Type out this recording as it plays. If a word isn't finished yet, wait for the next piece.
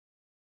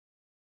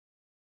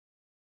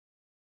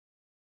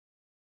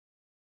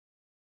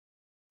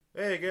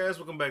Hey guys,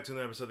 welcome back to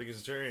another episode of the Geek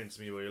Centurions. It's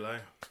me, Will Eli.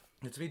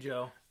 It's me,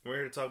 Joe. We're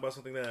here to talk about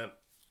something that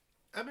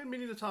I've been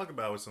meaning to talk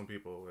about with some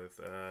people.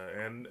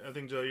 And I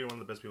think Joe, you're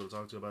one of the best people to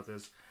talk to about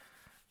this.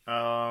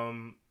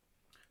 Um,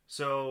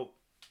 so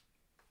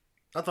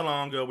not that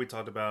long ago, we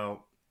talked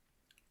about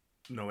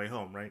No Way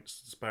Home, right?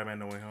 Spider-Man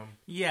No Way Home.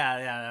 Yeah,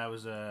 that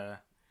was That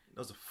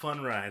was a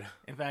fun ride.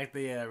 In fact,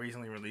 they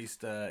recently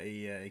released a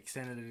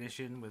extended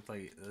edition with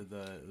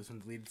some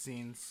deleted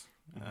scenes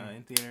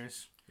in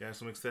theaters. Yeah,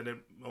 some extended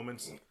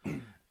moments,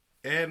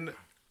 and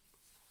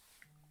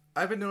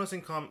I've been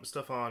noticing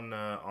stuff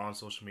on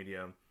social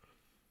media.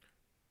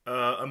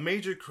 A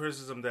major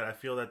criticism that I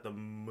feel that the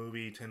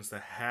movie tends to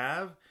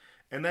have,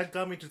 and that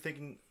got me to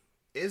thinking: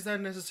 is that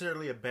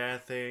necessarily a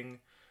bad thing?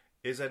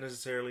 Is that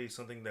necessarily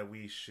something that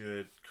we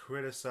should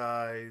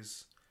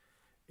criticize?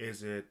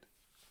 Is it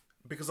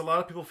because a lot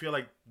of people feel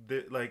like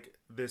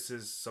this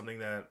is something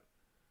that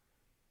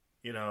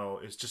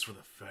is just for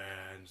the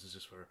fans. It's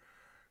just for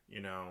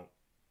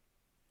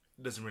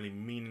doesn't really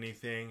mean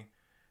anything,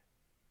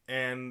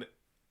 and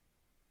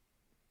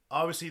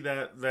obviously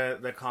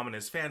that comment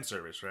is fan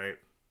service, right?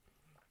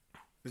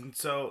 And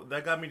so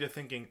that got me to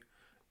thinking: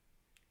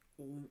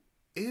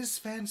 is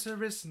fan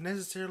service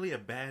necessarily a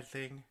bad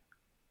thing?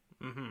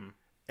 Mm-hmm.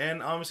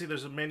 And obviously,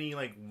 there's many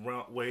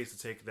ways to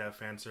take that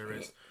fan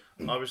service.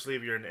 Obviously,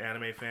 if you're an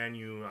anime fan,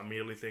 you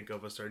immediately think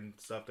of a certain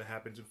stuff that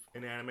happens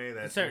in anime.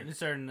 That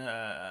Certain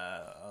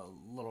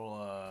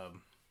little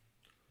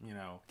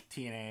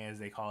TNA as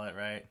they call it,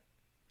 right?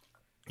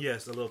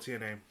 yes, a little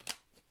TNA.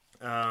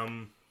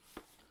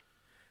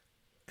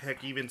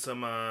 Heck, even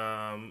some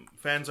comic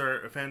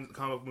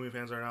book movie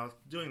fans are now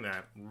doing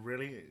that.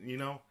 Really,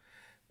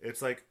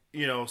 it's like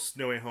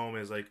Snow Way Home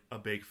is like a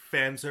big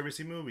fan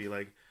servicey movie.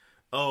 Like,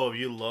 oh, if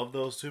you love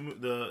those two,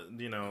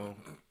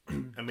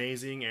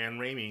 Amazing and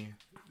Raimi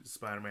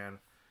Spider-Man,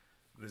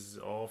 this is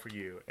all for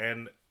you.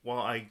 And while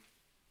I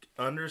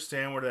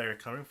understand where they're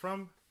coming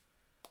from,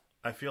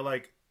 I feel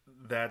like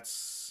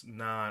that's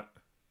not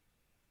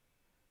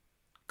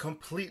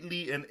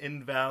completely an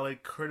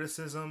invalid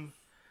criticism.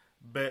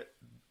 But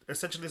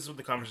essentially, this is what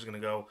the conversation is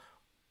going to go.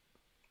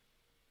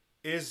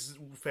 Is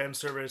fan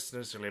service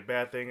necessarily a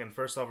bad thing? And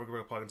first off, we're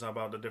going to talk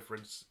about the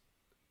difference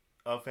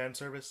of fan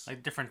service.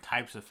 Like different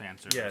types of fan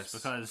service. Yes.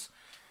 Because,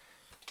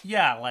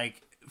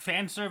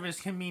 fan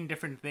service can mean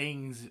different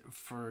things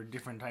for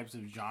different types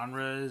of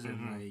genres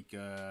and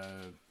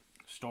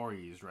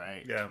stories,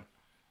 right? Yeah.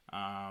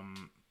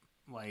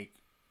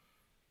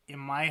 In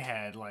my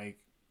head,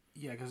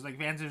 because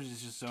fan service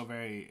is just so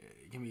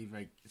it can be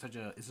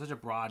it's such a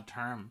broad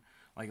term.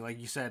 Like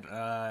you said,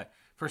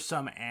 for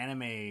some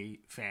anime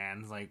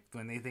fans,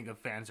 when they think of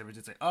fan service,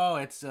 it's like, oh,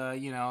 it's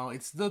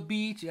it's the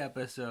beach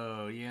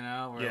episode,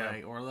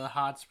 or the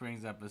hot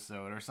springs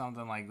episode, or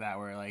something like that,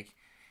 where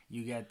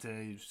you get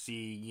to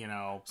see,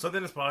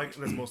 something that's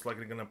most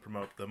likely going to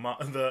promote I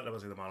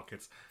was say the model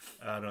kits.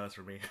 No, that's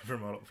for me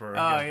for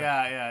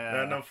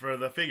yeah. no, for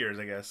the figures,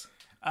 I guess.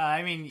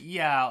 I mean,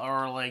 yeah,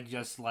 or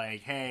just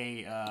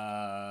hey,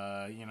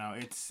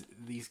 it's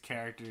these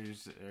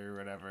characters or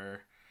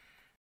whatever,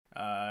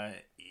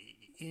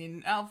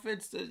 in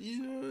outfits that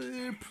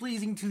are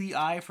pleasing to the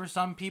eye for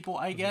some people,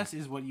 I guess,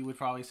 is what you would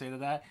probably say to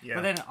that. Yeah.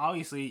 But then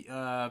obviously,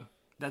 that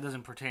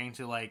doesn't pertain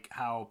to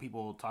how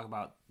people talk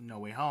about No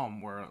Way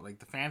Home, where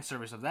the fan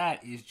service of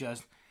that is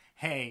just,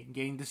 hey,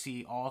 getting to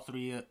see all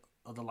three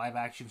of the live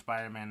action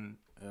Spider-Man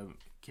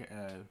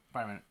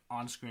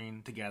on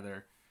screen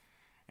together.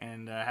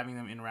 And having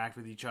them interact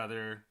with each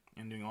other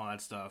and doing all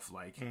that stuff,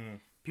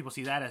 people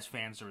see that as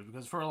fan service,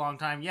 because for a long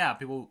time, yeah,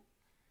 people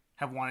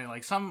have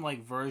wanted some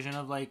version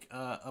of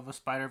of a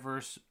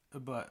Spider-Verse,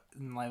 but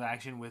in live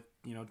action with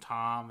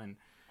Tom and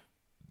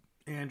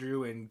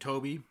Andrew and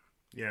Toby.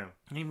 Yeah,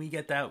 and we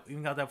got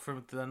that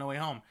from the No Way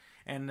Home,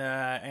 and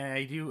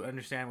I do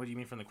understand what you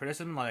mean from the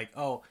criticism,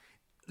 oh,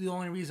 the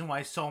only reason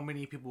why so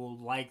many people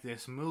like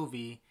this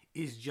movie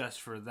is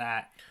just for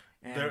that.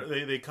 And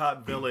they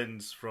caught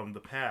villains from the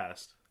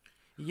past.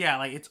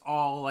 Yeah, it's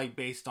all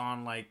based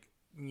on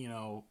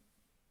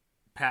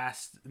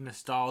past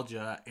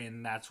nostalgia,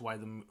 and that's why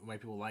why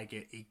people like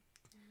it.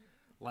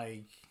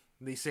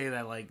 They say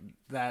that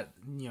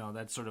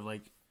that's sort of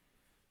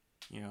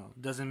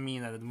doesn't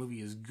mean that the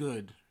movie is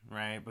good,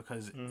 right?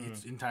 Because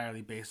it's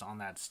entirely based on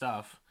that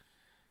stuff,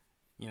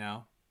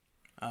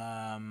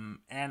 and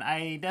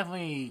I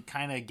definitely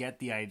kind of get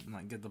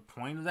get the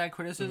point of that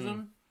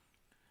criticism,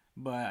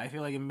 but I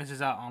feel like it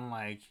misses out on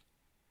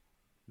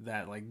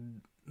that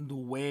the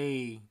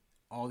way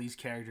all these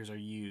characters are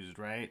used,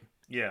 right?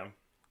 Yeah.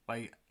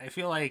 I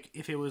feel like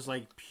if it was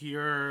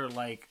pure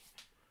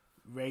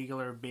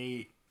regular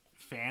bait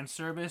fan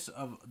service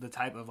of the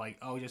type of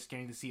just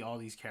getting to see all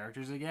these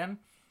characters again,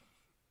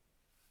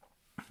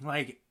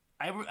 I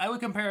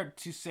would compare it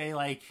to say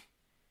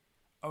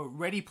a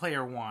Ready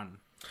Player One.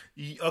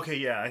 Okay,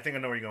 yeah, I think I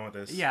know where you're going with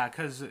this. Yeah,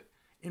 because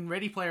in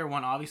Ready Player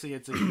One, obviously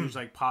it's a huge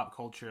pop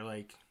culture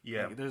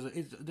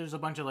there's a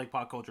bunch of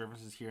pop culture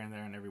references here and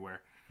there and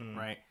everywhere,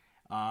 right?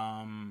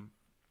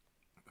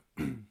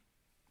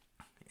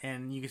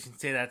 and you can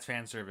say that's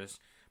fan service.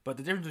 But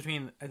the difference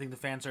between, I think, the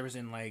fan service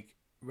in like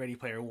Ready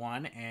Player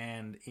One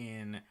and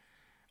in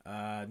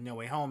No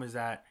Way Home is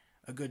that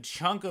a good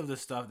chunk of the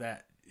stuff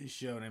that is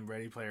shown in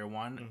Ready Player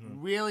One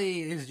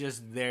really is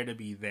just there to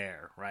be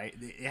there, right?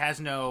 It has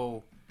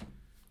no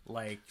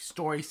like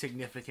story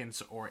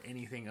significance or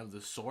anything of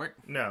the sort.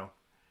 No.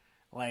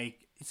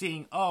 Like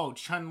seeing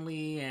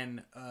Chun-Li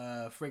and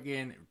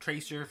friggin'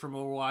 Tracer from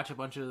Overwatch, a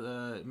bunch of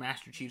the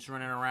Master Chiefs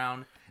running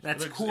around.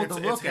 That's cool to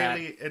look at.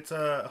 It's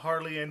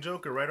Harley and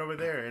Joker right over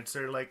there. It's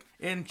their like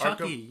and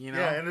Chucky,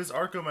 Arkham, and there's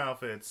Arkham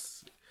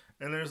outfits,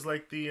 and there's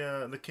like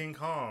the King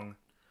Kong.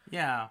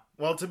 Yeah.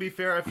 Well, to be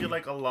fair, I feel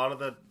like a lot of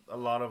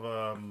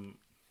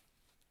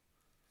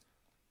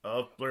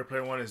Ready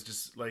Player One is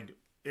just like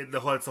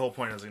that's the whole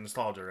point, is like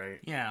nostalgia,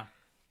 right? Yeah.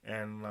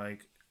 And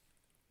like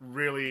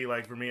really,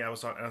 like for me, I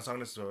was talking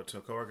this to a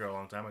coworker a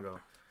long time ago.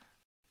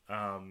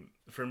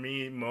 For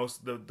me,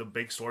 the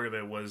big story of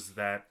it was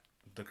that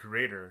the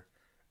creator,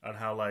 on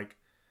how like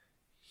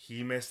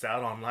he missed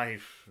out on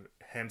life,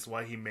 hence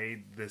why he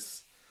made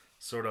this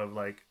sort of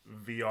like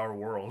VR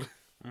world,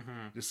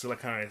 just to like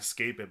kind of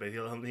escape it. But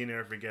he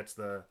never forgets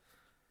the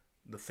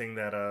thing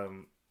that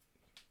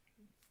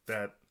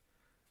that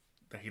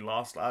he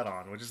lost out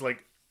on, which is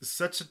like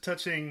such a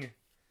touching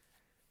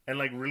and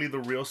like really the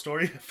real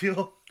story, I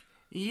feel.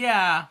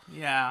 Yeah.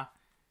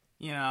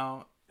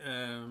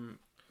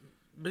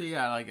 But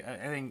yeah, like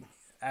I think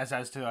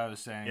as to what I was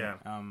saying, I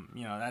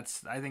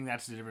think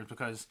that's the difference,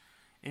 because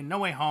in No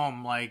Way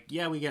Home, like,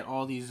 yeah, we get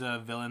all these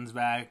villains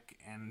back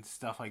and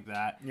stuff like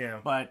that. Yeah.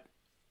 But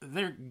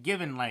they're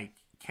given like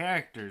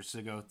characters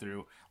to go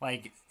through.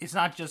 Like, it's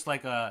not just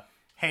like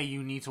hey,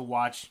 you need to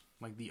watch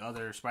like the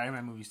other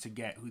Spider-Man movies to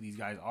get who these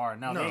guys are.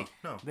 No.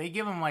 They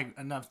give them like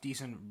enough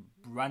decent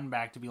run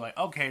back to be like,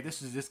 okay,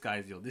 this is this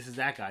guy's deal, this is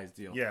that guy's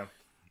deal. Yeah.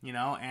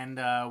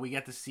 And we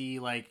get to see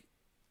like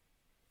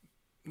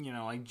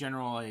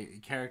general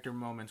like character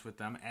moments with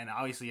them. And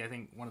obviously I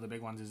think one of the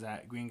big ones is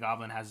that Green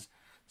Goblin has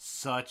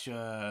such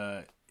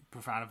a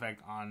profound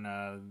effect on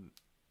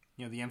the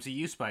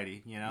MCU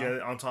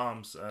Spidey, on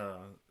Tom's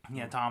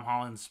Tom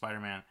Holland's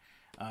Spider-Man.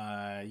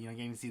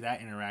 Getting to see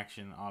that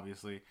interaction,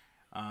 obviously,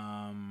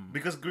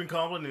 because Green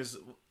Goblin is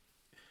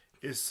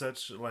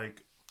such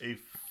like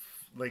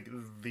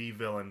the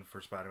villain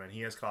for Spider-Man.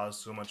 He has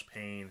caused so much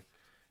pain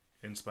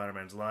in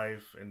Spider-Man's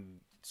life, and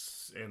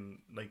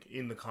like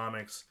in the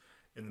comics,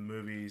 in the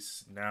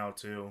movies now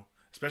too,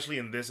 especially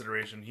in this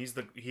iteration. He's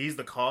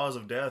the cause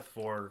of death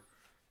for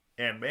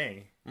Aunt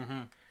May.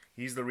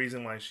 He's the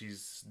reason why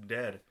she's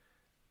dead,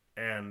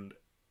 and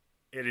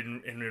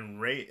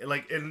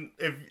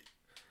if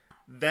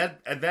that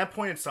at that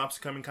point it stops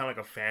becoming kind of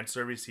like a fan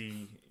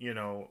service-y,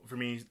 for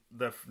me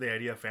the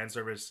idea of fan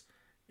service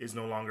is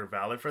no longer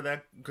valid for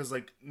that, because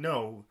like,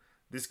 no,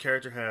 this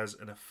character has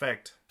an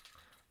effect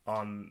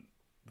on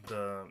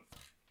the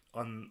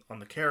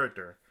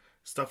character.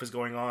 Stuff is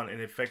going on and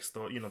it affects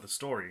the the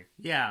story.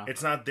 Yeah.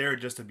 It's not there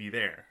just to be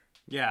there.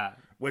 Yeah.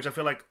 Which I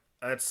feel like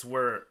that's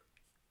where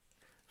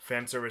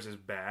fan service is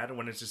bad,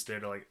 when it's just there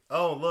to like,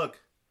 oh look,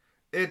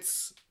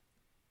 it's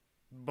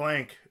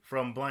blank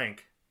from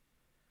blank,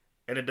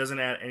 and it doesn't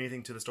add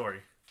anything to the story.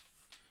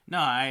 No,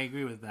 I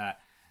agree with that.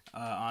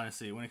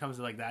 Honestly, when it comes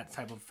to like that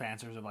type of fan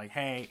service of like,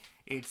 hey,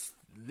 it's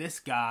this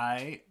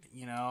guy,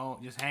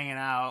 just hanging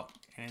out,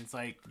 and it's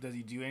like, does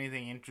he do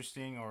anything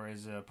interesting, or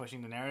is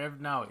pushing the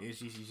narrative? No, he's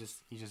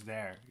just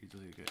there. He's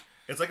really good.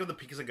 It's like if the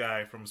pizza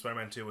guy from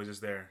Spider-Man 2 was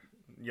just there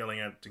yelling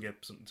to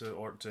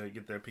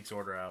get their pizza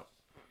order out.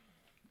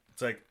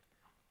 It's like,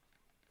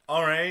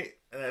 all right,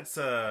 that's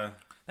a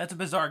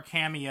bizarre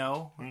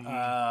cameo.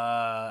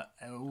 That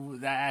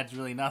adds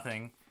really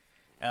nothing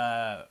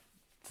to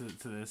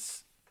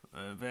this.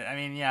 But I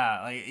mean,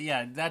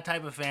 that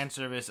type of fan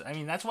service. I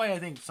mean, that's why I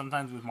think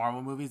sometimes with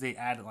Marvel movies they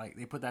add like,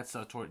 they put that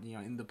stuff toward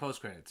in the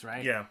post credits,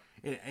 right? Yeah.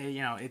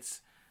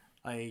 It's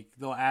like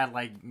they'll add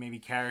like maybe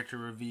character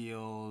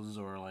reveals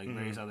or like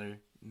various other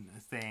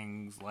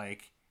things,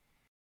 like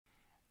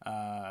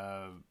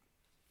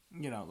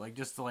like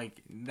just to,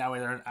 like, that way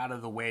they're out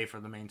of the way for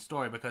the main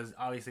story, because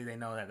obviously they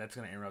know that that's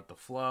going to interrupt the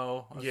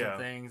flow of some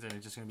things, and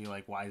it's just going to be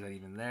like, why is that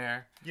even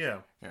there?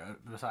 Yeah.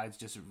 Besides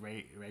just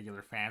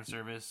regular fan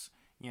service,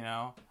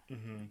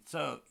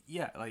 So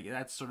yeah, like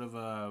that's sort of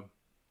a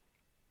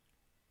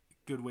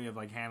good way of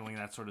like handling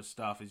that sort of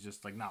stuff, is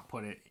just like not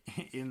put it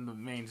in the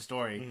main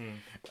story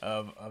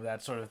of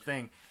that sort of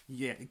thing.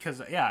 Yeah,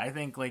 because I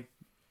think like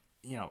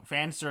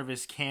fan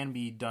service can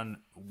be done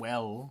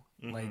well.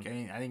 Like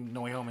I think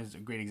No Way Home is a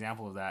great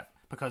example of that,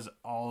 because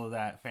all of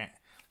that fan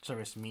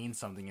service means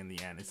something in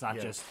the end. It's not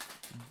just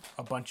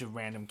a bunch of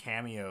random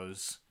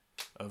cameos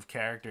of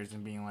characters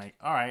and being like,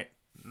 all right,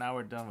 now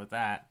we're done with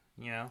that.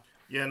 Yeah,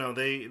 no,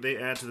 they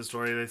add to the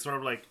story. They sort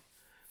of like,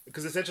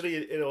 because essentially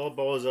it all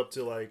boils up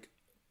to like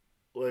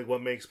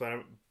what makes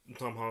Tom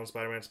Holland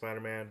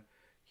Spider-Man.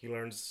 He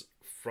learns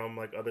from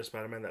like other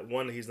Spider-Man that,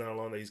 one, he's not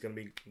alone, that he's gonna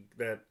be,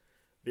 that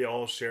they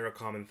all share a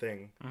common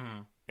thing,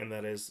 and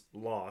that is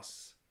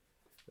loss,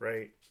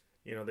 right?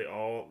 They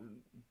all,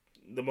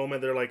 the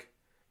moment they're like,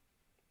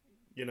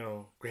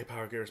 great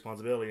power, great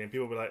responsibility, and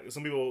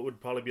some people would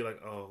probably be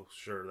like, oh,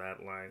 sure,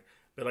 that line,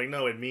 but like,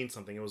 no, it means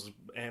something. It was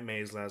Aunt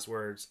May's last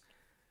words,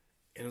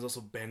 and it was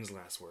also Ben's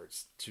last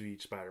words to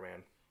each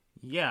Spider-Man.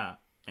 Yeah,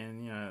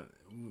 and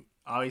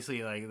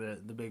obviously, like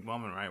the big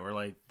moment, right? Where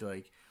like,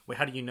 wait,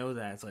 how do you know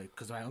that? It's like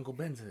because my Uncle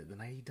Ben said it the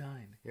night he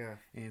died. Yeah,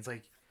 and it's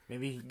like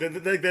maybe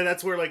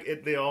that's where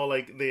like they all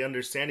like they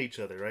understand each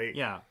other, right?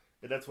 Yeah,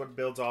 that's what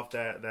builds off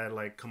that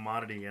like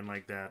commodity and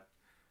like that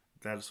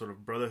sort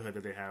of brotherhood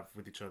that they have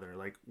with each other.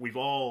 Like we've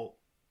all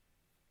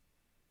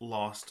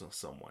lost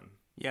someone.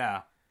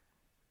 Yeah,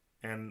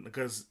 and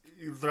because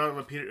throughout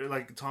the Peter,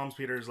 like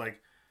Peter's like,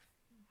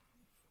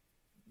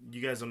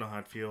 you guys don't know how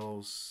it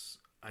feels.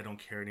 I don't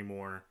care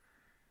anymore.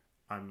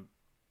 I'm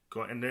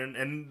going,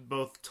 and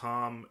both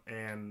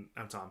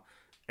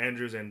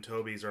Andrews and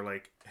Toby's are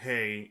like,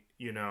 hey,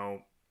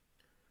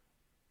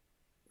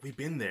 we've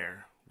been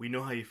there. We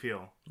know how you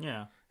feel.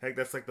 Yeah. Like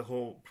that's like the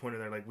whole point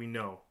of that. Like we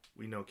know,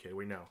 kid,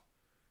 we know.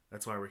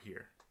 That's why we're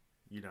here.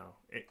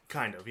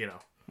 Kind of.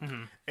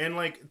 Mm-hmm. And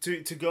like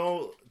to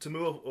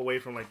move away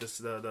from like this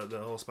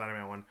the whole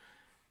Spider-Man one.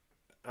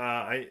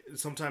 I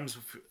sometimes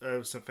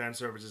some fan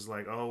service is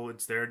like, oh,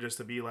 it's there just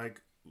to be like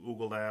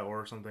oogled at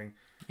or something.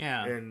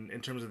 Yeah. And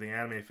in terms of the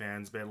anime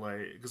fans, but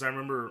like, because I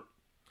remember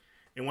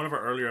in one of our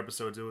earlier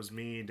episodes, it was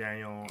me,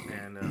 Daniel,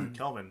 and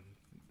Kelvin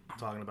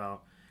talking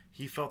about.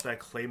 He felt that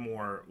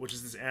Claymore, which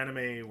is this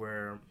anime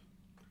where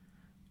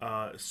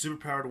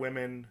superpowered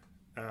women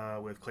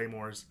with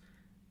claymores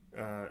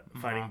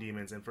fighting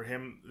demons, and for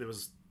him,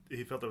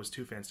 he felt there was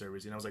too fan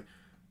service, and I was like,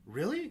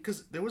 really?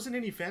 Because there wasn't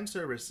any fan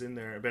service in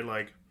there, but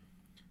like.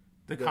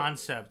 The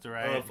concept,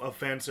 right, of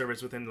fan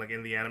service within like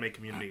in the anime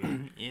community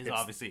is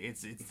obviously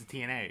it's the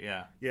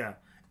TNA, yeah,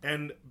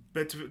 and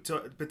but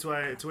to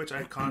which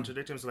I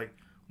contradict him. It's like,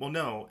 well,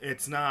 no,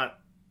 it's not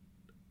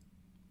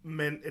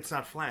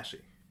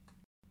flashy,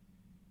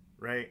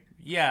 right?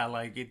 Yeah,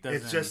 like it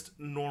doesn't. It's just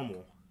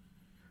normal.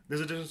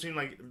 There's a difference between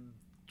like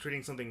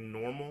treating something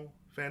normal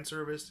fan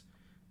service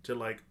to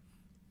like,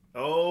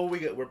 oh,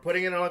 we're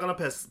putting it like on a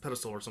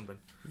pedestal or something.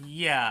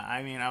 Yeah,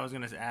 I mean, I was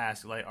gonna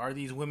ask, like, are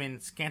these women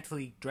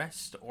scantily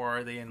dressed, or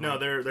are they in? No,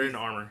 they're in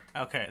armor.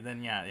 Okay,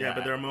 then yeah. Yeah,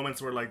 but there are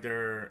moments where like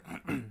they're,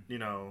 in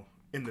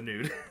the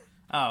nude.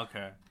 Oh,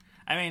 okay.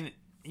 I mean,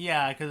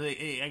 yeah, because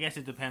I guess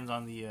it depends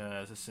on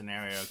the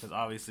scenario. Because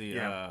obviously,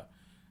 Yeah.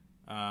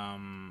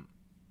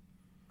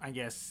 I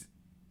guess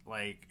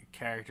like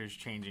characters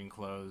changing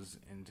clothes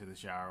into the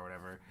shower or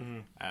whatever,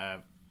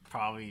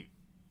 probably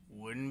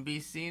wouldn't be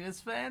seen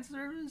as fan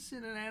service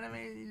in an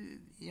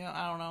anime.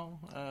 I don't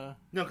know.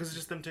 No, because it's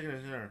just them taking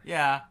a shower.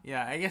 Yeah.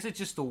 I guess it's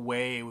just the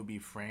way it would be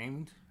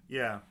framed.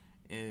 Yeah.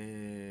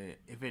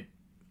 If it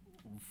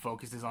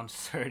focuses on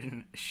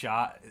certain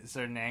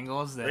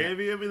angles, that like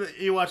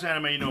if you watch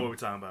anime, you know what we're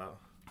talking about.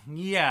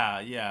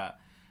 Yeah.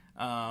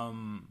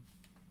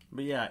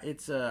 But yeah,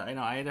 it's I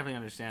know I definitely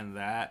understand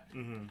that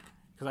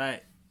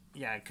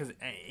because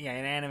in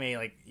anime,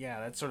 like, yeah,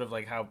 that's sort of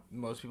like how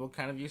most people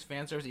kind of use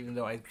fan service, even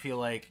though I feel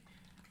like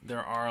there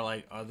are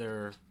like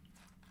other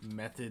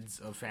methods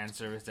of fan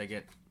service that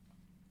get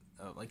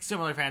like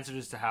similar fan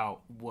service to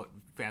what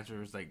fan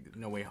service like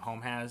No Way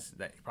Home has,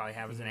 that you probably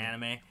have as an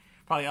anime.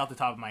 Probably off the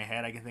top of my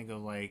head, I can think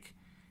of like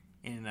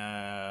in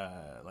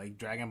like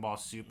Dragon Ball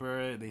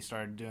Super, they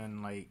started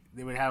doing like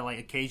they would have like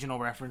occasional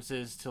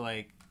references to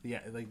like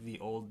the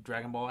old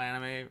Dragon Ball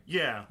anime.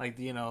 Yeah. Like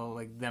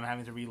like them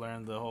having to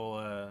relearn the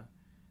whole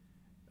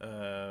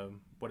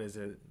what is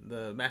it?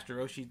 The Master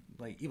Roshi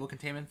like evil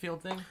containment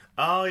field thing.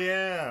 Oh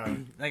yeah.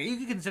 Like you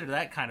could consider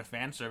that kind of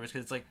fan service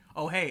because it's like,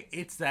 oh hey,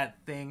 it's that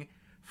thing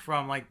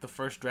from like the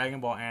first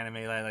Dragon Ball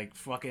anime that like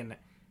fucking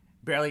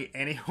barely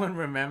anyone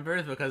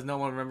remembers because no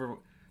one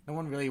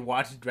really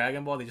watched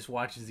Dragon Ball. They just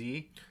watched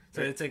Z.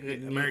 So it's like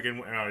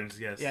American audience,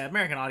 yes. Yeah,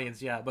 American audience,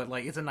 yeah. But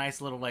like, it's a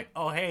nice little like,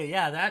 oh hey,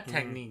 yeah, that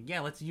technique, yeah,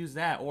 let's use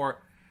that.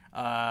 Or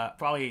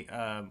probably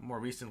more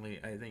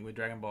recently, I think with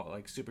Dragon Ball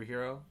like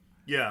Superhero.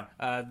 Yeah.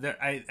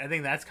 I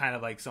think that's kind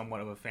of like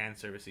somewhat of a fan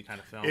servicey kind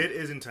of film. It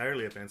is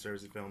entirely a fan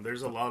servicey film.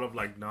 There's a lot of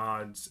like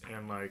nods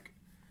and like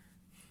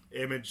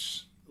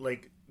image,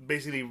 like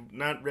basically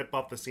not rip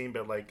off the scene,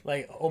 but like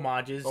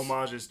homages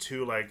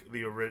to like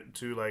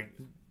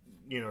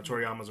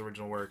Toriyama's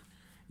original work.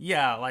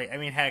 Yeah, like I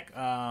mean, heck,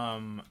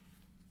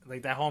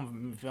 like that whole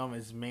film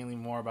is mainly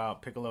more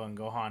about Piccolo and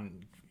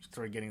Gohan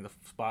sort of getting the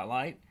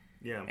spotlight.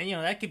 Yeah, and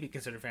that could be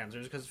considered fan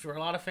service because for a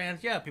lot of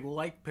fans, yeah, people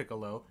like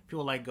Piccolo,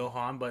 people like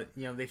Gohan, but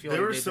they feel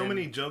there were so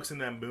many jokes in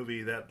that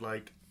movie that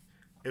like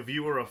if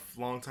you were a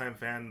longtime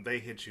fan, they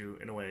hit you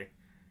in a way.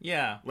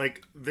 Yeah,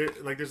 like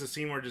there's a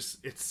scene where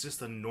it's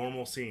just a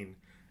normal scene.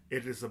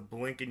 It is a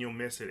blink and you'll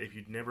miss it if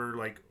you'd never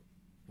like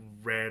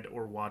read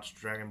or watched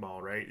Dragon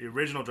Ball, right? The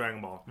original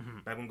Dragon Ball,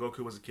 back when Goku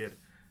was a kid.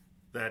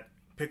 That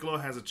Piccolo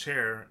has a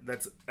chair.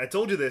 I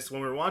told you this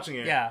when we were watching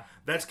it. Yeah,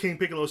 that's King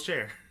Piccolo's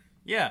chair.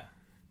 Yeah,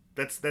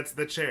 that's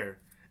the chair.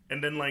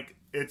 And then like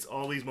it's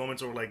all these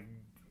moments where like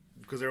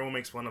because everyone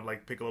makes fun of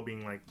like Piccolo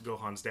being like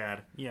Gohan's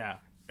dad. Yeah,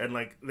 and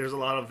like there's a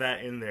lot of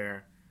that in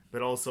there,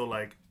 but also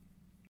like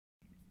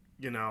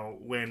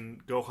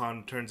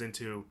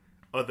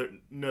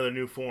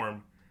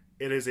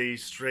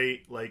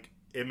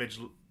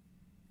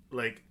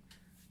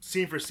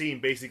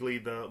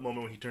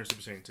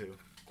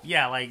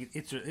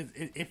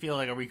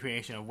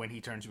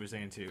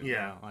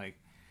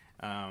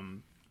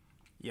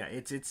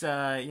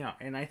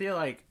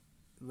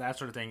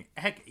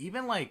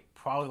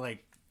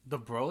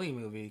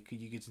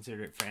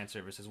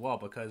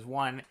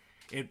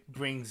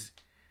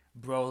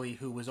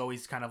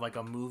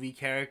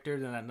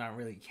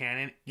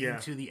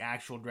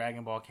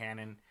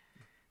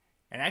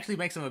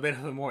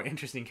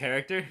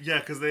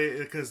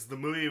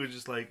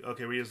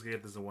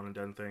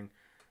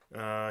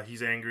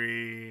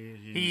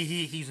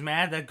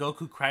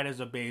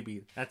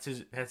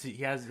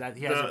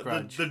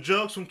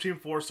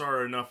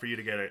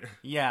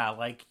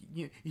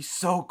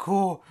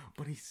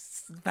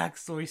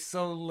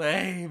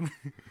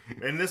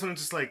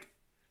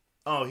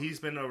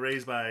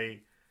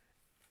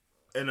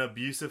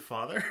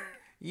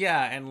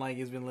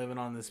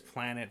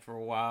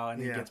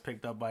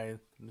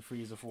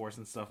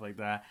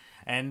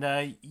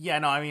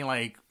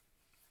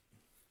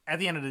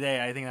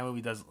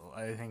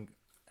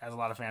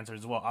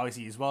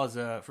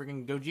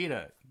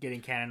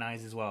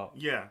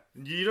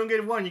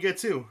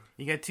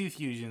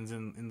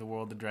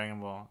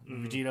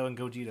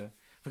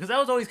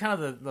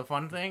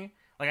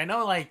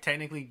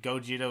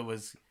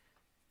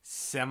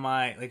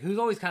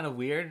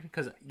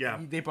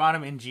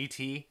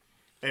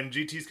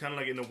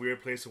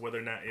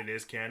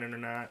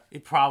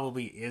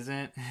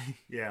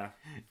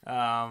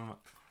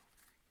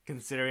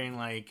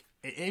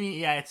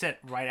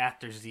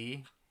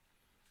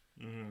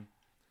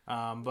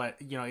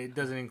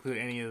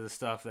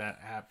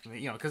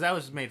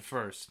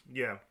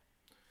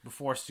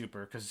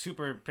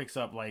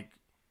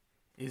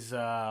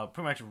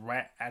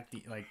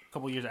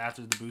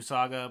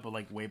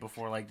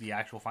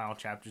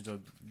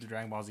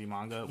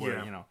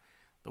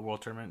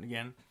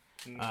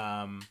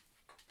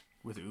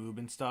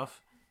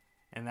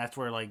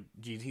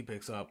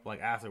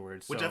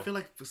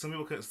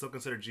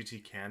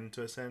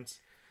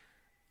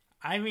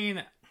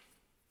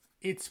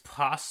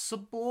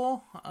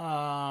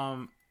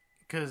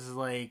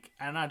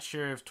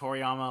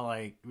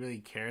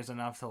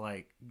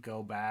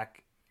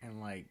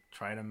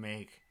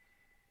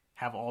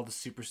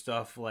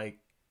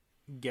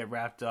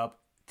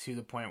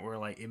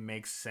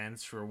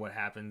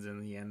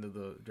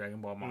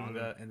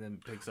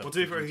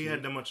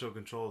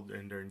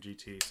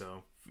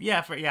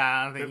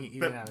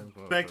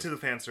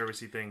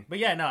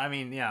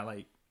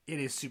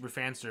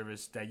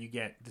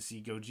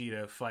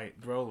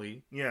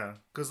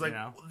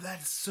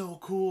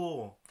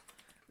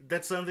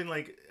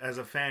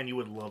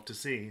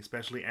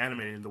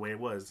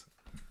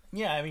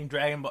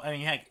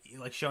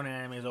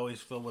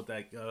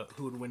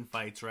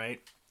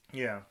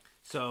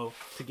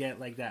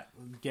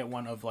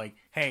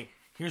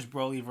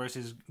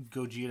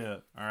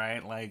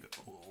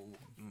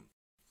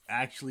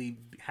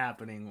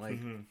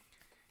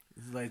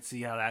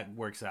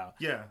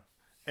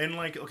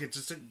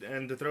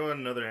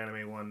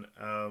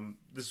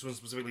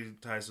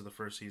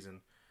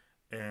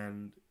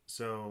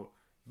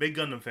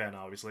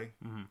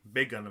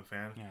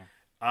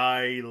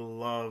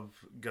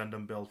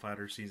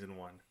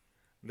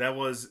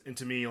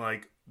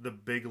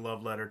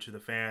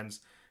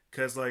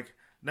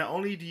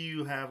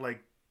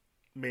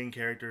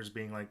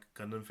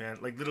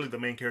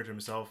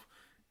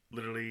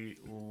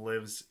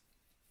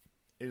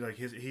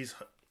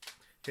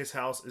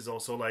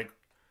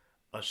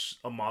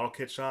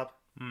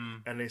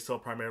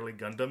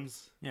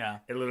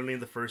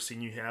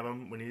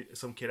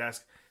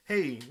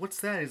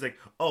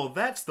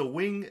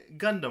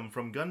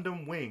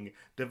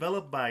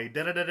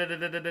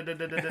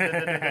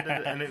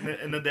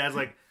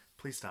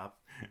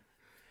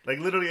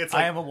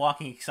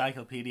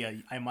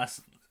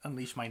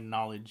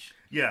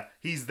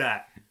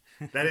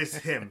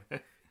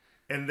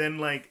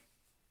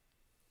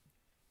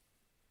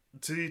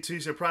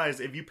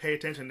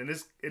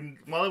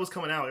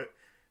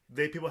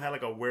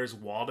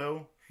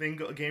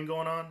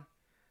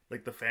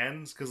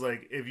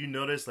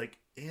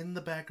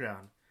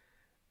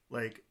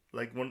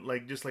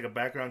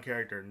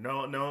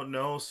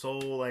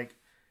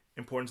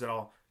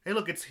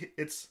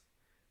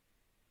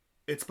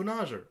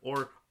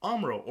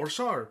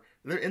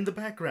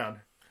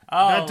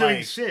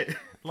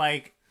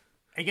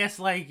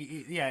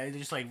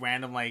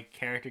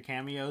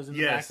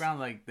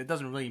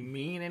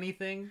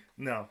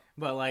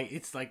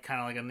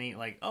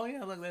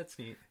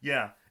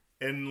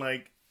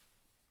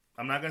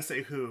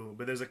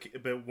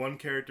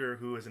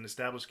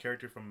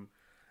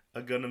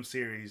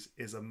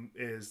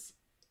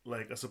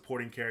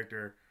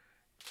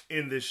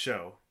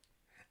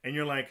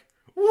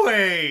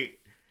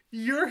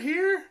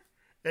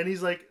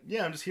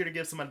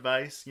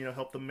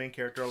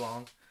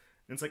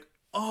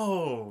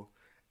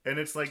And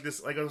it's like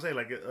this, like I was saying,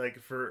 like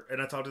for,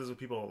 and I talked to this with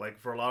people, like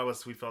for a lot of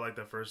us, we felt like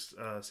for, and I talked to this with people, like for a lot of us,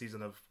 we felt like the first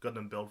season of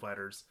Gundam Build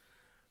Fighters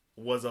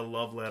was a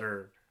love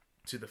letter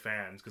to the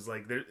fans, because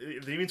like there,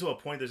 even to a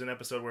point, there's an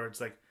episode where it's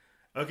like,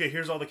 okay,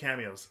 here's all the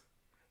cameos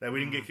that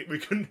we didn't get,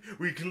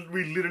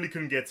 we literally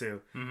couldn't get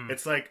to.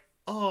 It's like,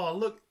 oh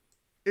look,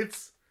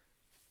 it's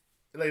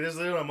like there's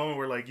literally a moment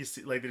where like you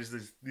see like there's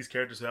these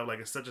characters who have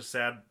like such a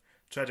sad,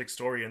 tragic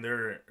story in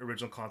their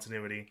original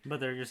continuity, but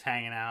they're just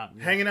hanging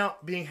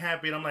out, being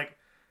happy, and I'm like,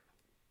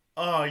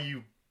 oh,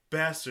 you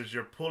bastards,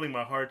 you're pulling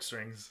my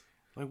heartstrings.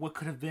 Like, what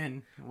could have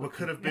been? What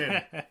could have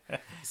been?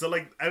 So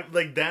like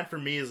like that for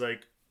me is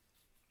like,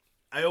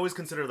 I always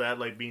consider that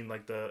like being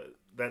like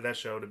that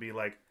show to be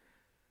like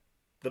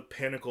the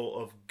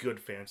pinnacle of good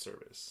fan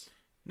service.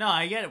 No,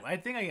 I get it. I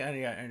think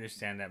I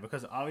understand that,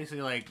 because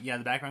obviously, like, yeah,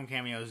 the background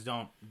cameos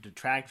don't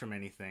detract from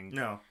anything.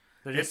 No,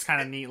 they're just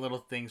kind of neat little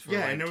things for,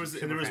 yeah. like, And there was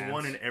fans.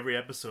 one in every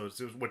episode,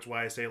 so which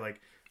why I say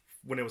like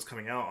when it was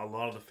coming out, a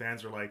lot of the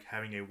fans were like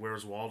having a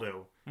 "Where's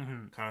Waldo"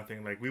 kind of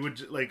thing. Like we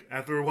would like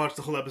after we watched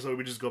the whole episode,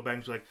 we just go back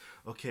and be like,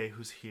 okay,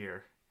 who's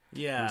here?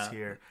 Yeah, who's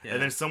here? Yeah.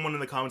 And then someone in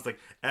the comments like,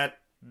 at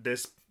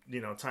this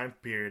time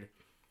period,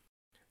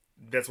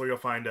 that's where you'll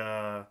find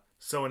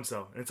so and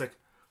so, and it's like,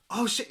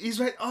 oh shit, he's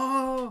right.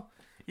 Oh.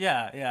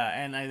 Yeah,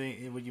 and I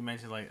think what you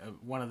mentioned, like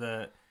one of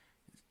the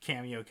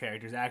cameo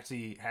characters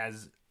actually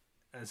has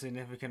a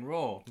significant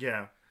role.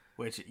 Yeah.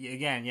 Which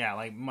again, yeah,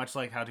 like much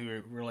like how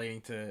to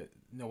relating to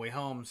No Way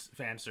Home's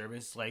fan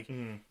service, like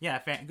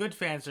good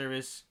fan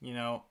service.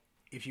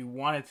 If you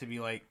want it to be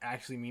like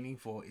actually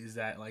meaningful, is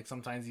that like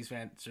sometimes these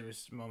fan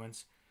service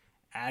moments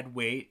add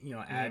weight,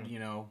 add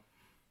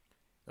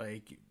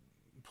like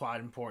plot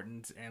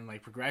importance and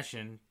like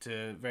progression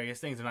to various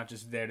things. They're not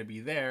just there to be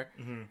there.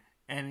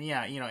 And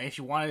yeah, if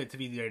you wanted it to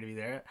be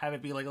there, have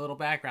it be like a little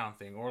background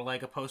thing or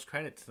like a post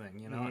credits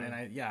thing, And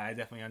I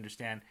definitely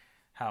understand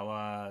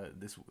how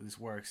this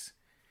works.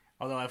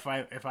 Although if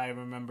I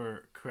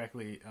remember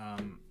correctly,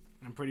 I'm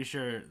pretty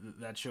sure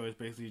that show is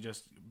basically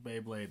just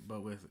Beyblade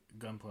but with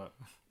gunpla.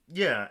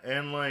 Yeah,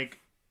 and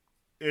like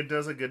it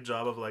does a good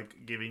job of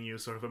like giving you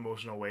sort of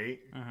emotional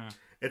weight.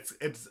 It's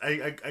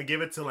I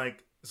give it to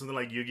like something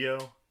like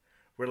Yu-Gi-Oh,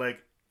 where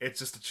like it's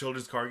just a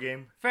children's card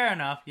game. Fair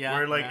enough, yeah.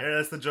 Where like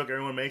that's the joke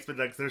everyone makes, but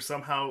like there's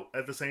somehow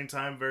at the same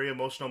time very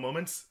emotional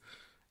moments.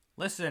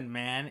 Listen,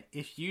 man,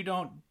 if you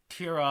don't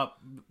tear up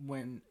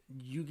when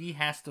Yugi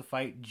has to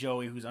fight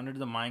Joey, who's under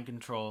the mind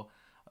control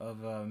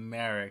of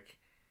Merrick,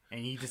 and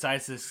he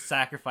decides to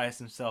sacrifice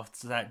himself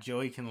so that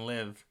Joey can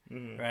live,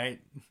 right?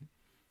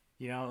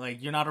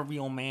 Like you're not a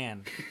real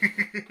man.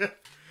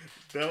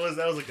 that was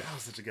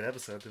such a good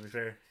episode, to be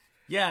fair.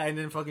 Yeah, and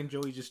then fucking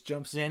Joey just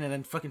jumps in, and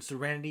then fucking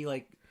Serenity,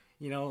 like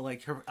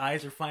like her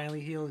eyes are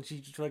finally healed, and she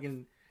just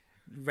fucking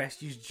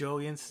rescues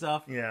Joey and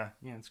stuff. Yeah,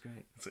 it's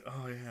great. It's like,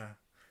 oh yeah,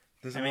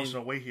 there's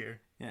emotional weight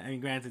here. Yeah,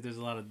 granted, there's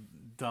a lot of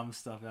dumb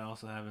stuff that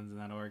also happens in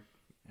that arc.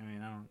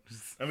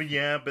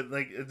 Yeah, but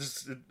like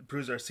it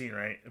proves our scene,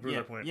 right? It proves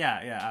our point.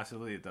 Yeah,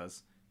 absolutely, it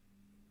does.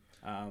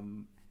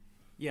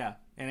 Yeah,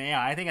 and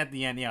yeah, I think at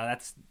the end,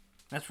 that's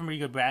pretty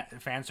good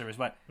fan service.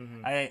 But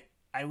I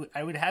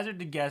would hazard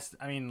to guess.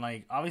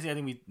 Like obviously, I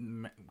think we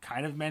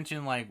kind of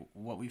mentioned like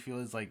what we feel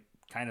is like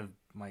kind of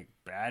like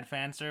bad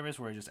fan service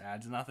where it just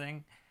adds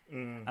nothing.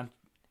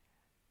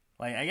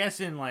 Like I guess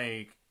in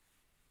like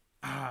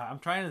I'm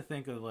trying to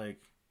think of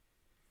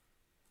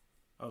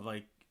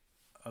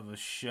a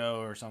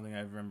show or something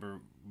I remember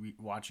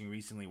watching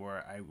recently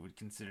where I would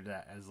consider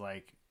that as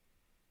like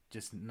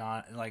just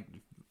not like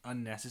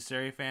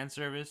unnecessary fan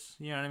service.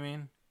 You know what I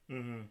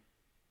mean?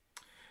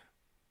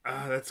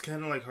 That's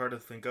kind of like hard to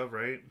think of,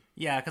 right?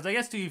 Yeah, because I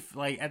guess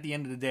like at the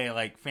end of the day,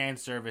 like fan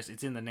service,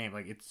 it's in the name,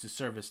 like it's to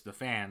service the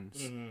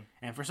fans.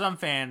 And for some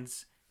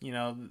fans,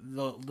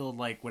 they'll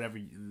like whatever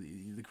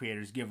the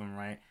creators give them,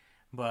 right?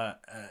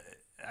 But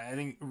I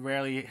think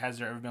rarely has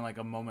there ever been like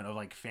a moment of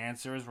like fan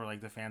service where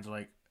like the fans are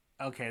like,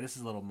 okay, this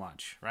is a little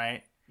much,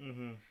 right?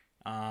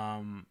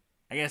 I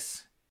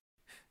guess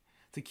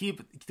to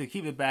keep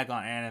it back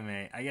on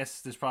anime, I guess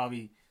there's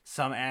probably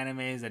some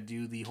animes that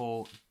do the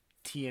whole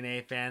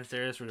TNA fan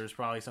service where there's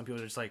probably some people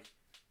that are just like,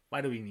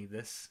 why do we need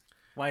this?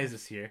 Why is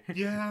this here?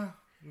 Yeah,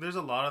 there's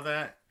a lot of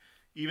that.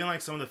 Even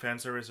like some of the fan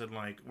service and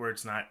like where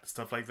it's not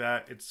stuff like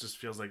that, it just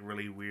feels like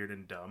really weird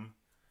and dumb.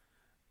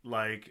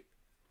 Like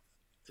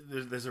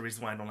there's a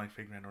reason why I don't like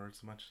Fake Grand Order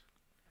so much.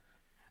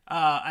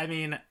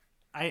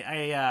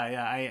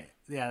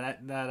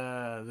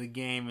 The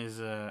game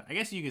is I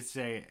guess you could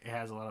say it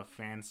has a lot of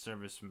fan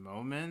service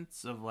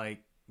moments of like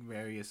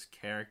various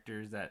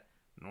characters that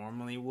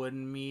normally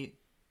wouldn't meet.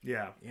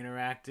 Yeah,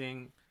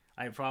 interacting.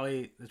 I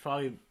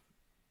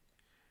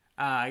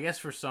guess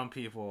for some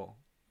people,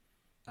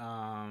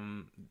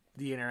 the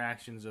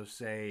interactions of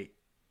say,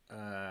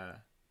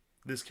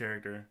 this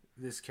character,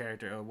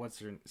 what's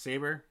her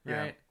Saber,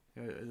 right?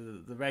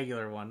 The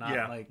regular one,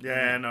 not like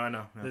I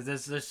know.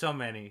 There's so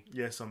many.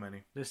 Yeah, so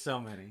many. There's so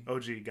many.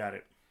 OG got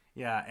it.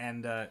 Yeah,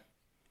 and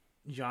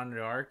Jeanne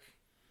d'Arc,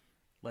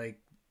 like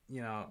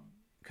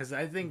because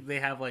I think they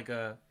have like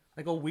a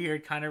like a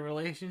weird kind of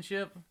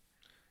relationship.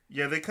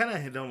 Yeah, they kind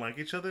of don't like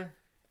each other.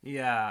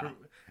 Yeah.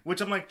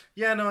 Which I'm like,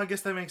 yeah, no, I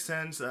guess that makes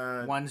sense.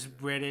 One's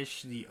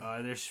British, the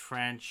other's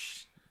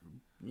French.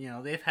 You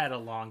know, they've had a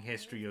long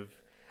history of.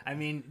 I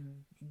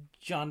mean,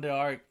 Jeanne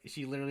d'Arc,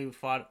 she literally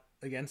fought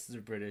against the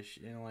British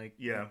in like,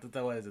 yeah,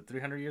 what is it,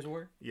 300 Years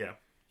War? Yeah.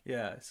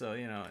 Yeah, so,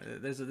 you know,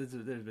 there's a bit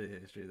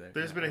of history there.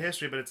 There's a bit of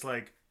history, but it's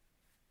like,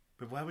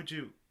 but why would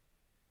you,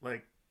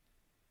 like,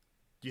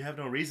 you have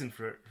no reason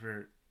for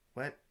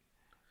what?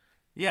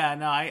 Yeah,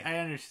 no, I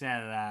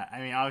understand that. I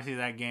mean, obviously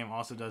that game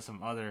also does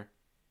some other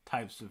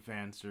types of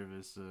fan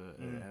service,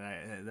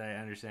 and I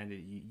understand that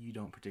you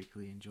don't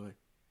particularly enjoy.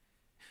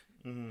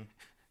 Mm-hmm.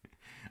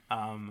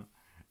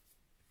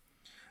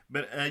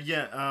 But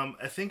yeah,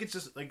 I think it's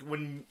just like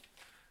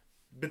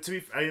but to be,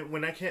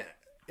 when I can't,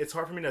 it's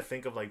hard for me to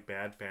think of like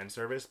bad fan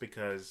service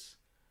because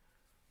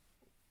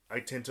I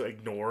tend to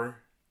ignore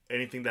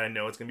anything that I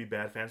know it's gonna be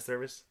bad fan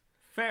service.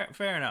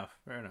 fair enough.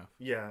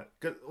 Yeah,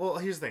 well,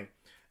 here's the thing.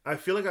 I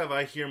feel like if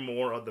I hear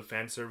more of the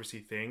fan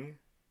servicey thing,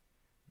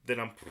 then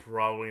I'm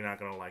probably not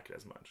gonna like it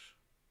as much.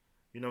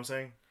 You know what I'm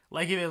saying?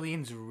 Like if it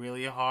leans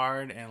really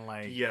hard and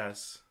like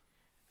yes,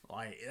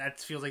 like that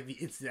feels like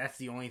that's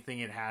the only thing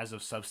it has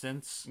of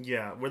substance.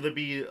 Yeah, whether it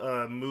be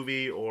a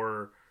movie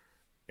or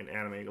an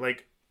anime,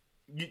 like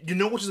you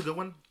know which is a good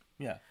one?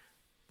 Yeah,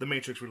 The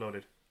Matrix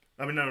Reloaded.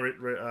 I mean, no,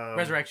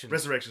 Resurrections.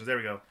 Resurrections. There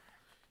we go.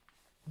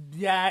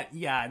 Yeah,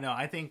 no,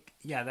 I think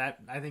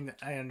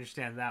I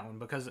understand that one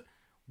because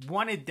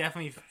one, it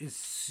definitely is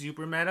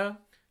super meta.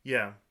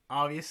 Yeah.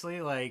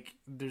 Obviously, like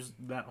there's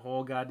that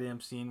whole goddamn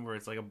scene where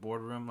it's like a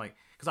boardroom, like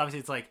because obviously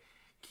it's like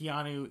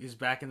Keanu is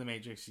back in the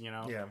Matrix, you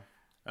know. Yeah.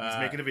 He's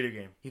making a video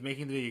game. He's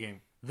making the video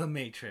game, The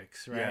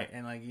Matrix, right? Yeah.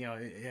 And like you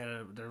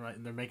know,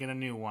 they're making a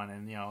new one,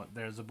 and you know,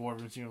 there's a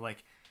boardroom scene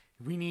like,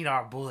 we need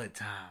our bullet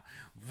time,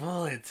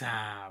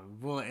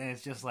 and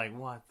it's just like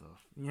what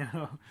the, you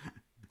know.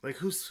 Like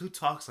who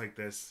talks like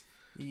this?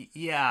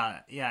 Yeah,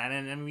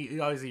 and we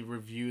obviously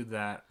reviewed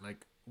that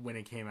like when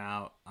it came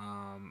out.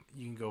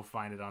 You can go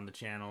find it on the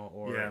channel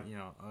or you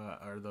know,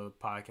 or the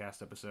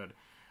podcast episode.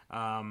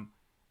 To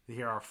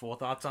hear our full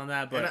thoughts on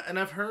that, but and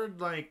I've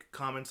heard like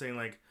comments saying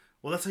like,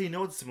 well, that's how you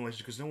know it's a simulation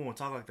because no one will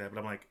talk like that. But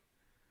I'm like,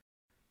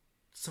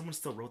 someone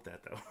still wrote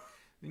that though.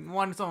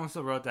 One, someone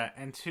still wrote that,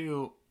 and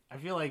two, I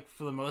feel like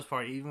for the most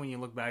part, even when you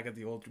look back at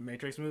the old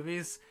Matrix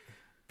movies.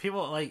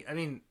 People like, I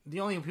mean, the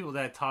only people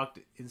that talked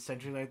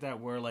essentially like that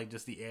were like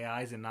just the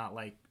AIs and not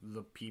like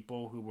the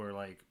people who were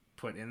like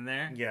put in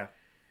there. Yeah,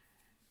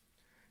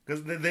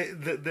 because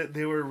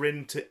they were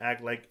written to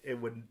act like it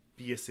would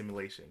be a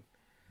simulation.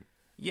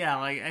 Yeah,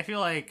 like I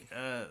feel like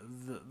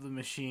the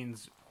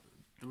machines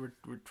would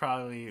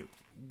probably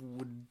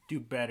would do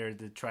better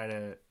to try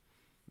to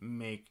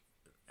make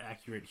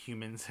accurate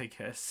humans, I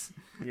guess.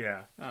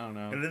 Yeah, I don't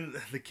know. And then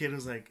the kid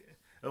was like.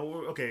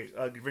 Oh, okay,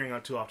 bringing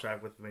on too off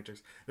track with the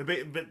Matrix, but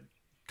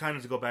kind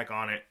of to go back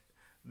on it,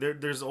 there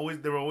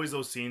were always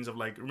those scenes of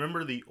like,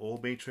 remember the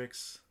old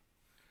Matrix?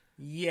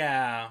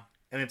 Yeah,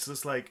 and it's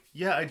just like,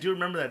 yeah, I do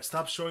remember that.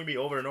 Stop showing me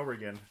over and over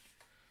again.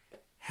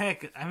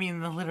 Heck, I mean,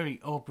 the literally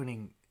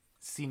opening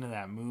scene of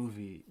that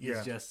movie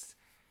is just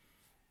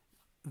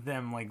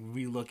them like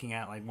re-looking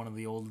at like one of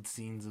the old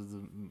scenes of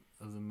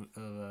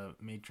the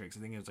Matrix. I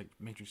think it was like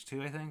Matrix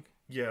 2, I think.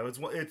 Yeah,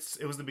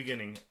 it was the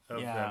beginning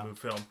of that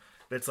film.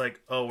 It's like,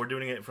 oh, we're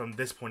doing it from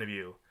this point of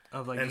view.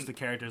 Of like just the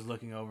characters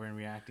looking over and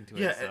reacting to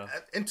it. Yeah,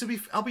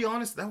 and I'll be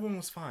honest, that one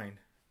was fine.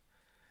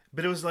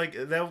 But it was like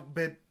that.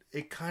 But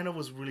it kind of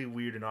was really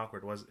weird and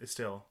awkward. Was it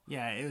still?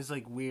 Yeah, it was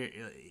like weird.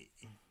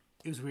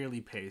 It was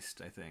weirdly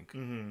paced, I think.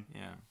 Mm-hmm.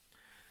 Yeah,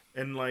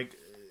 and like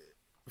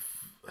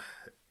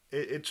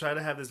it tried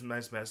to have this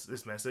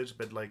this message,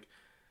 but like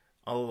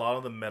a lot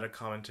of the meta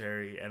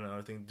commentary and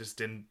other things just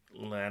didn't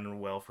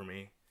land well for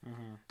me.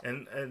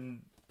 Mm-hmm.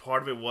 And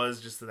part of it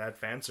was just that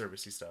fan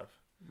servicey stuff.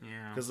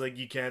 Yeah. Because like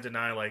you can't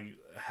deny like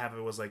half of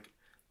it was like,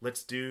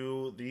 let's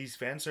do these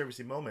fan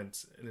servicey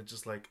moments, and it's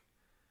just like,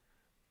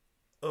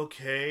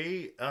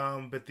 okay,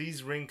 but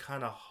these ring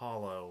kind of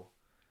hollow.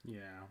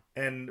 Yeah.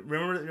 And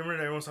remember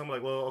everyone's talking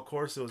like, well, of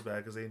course it was bad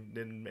because they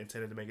didn't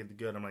intended to make it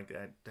good. I'm like,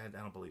 I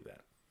don't believe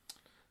that.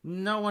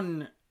 No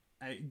one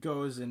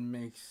goes and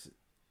makes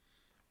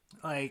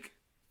like,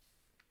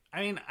 I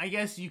mean, I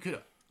guess you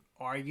could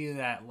argue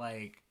that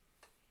like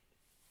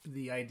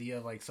the idea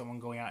of like someone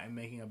going out and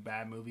making a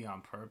bad movie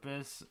on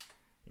purpose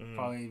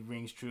probably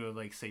rings true of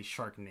like say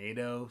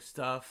Sharknado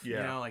stuff. You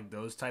know, like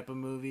those type of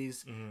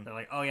movies. They're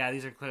like, oh yeah,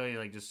 these are clearly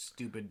like just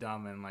stupid,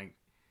 dumb, and like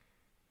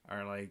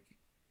are like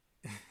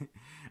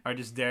are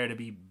just there to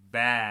be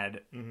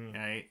bad,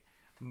 right?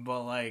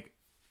 But like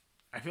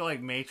I feel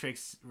like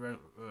Matrix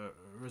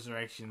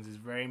Resurrections is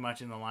very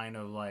much in the line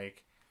of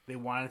like they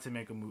wanted to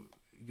make a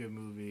good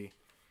movie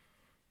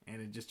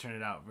and it just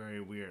turned out very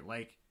weird.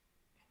 Like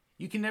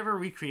you can never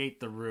recreate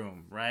The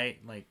Room, right?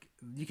 Like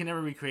you can never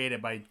recreate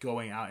it by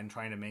going out and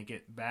trying to make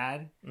it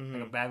bad,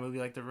 like a bad movie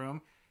like The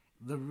Room.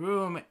 The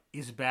Room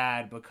is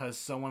bad because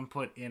someone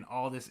put in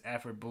all this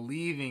effort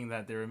believing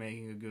that they were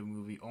making a good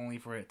movie only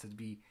for it to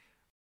be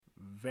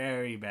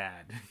very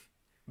bad.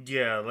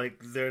 Yeah,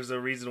 like there's a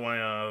reason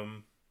why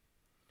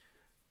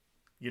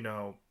you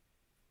know,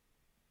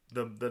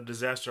 the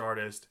Disaster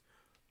Artist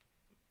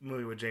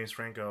movie with James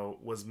Franco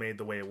was made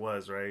the way it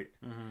was, right?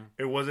 Mm-hmm.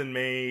 It wasn't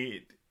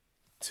made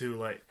to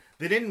like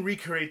they didn't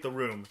recreate The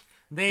Room.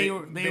 They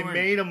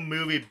made a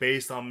movie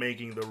based on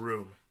making The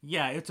Room.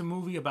 Yeah, it's a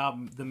movie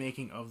about the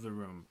making of The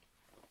Room,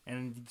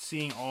 and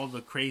seeing all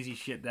the crazy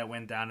shit that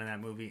went down in that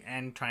movie,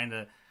 and trying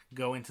to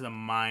go into the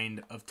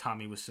mind of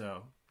Tommy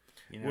Wiseau.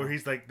 You know? Where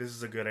he's like, "This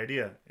is a good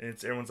idea," and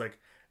everyone's like,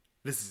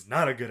 "This is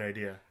not a good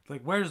idea."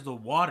 Like, where's the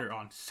water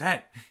on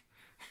set?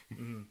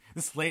 Mm-hmm.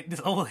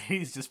 This old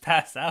lady's just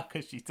passed out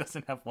because she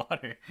doesn't have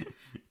water.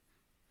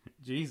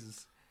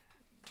 Jesus.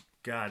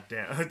 God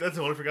damn, I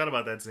totally forgot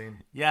about that scene.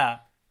 Yeah,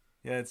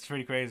 it's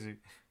pretty crazy.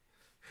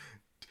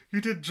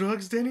 You did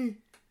drugs, Denny?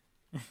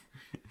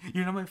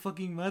 You're not my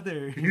fucking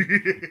mother.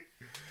 It's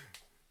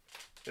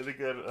a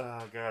good.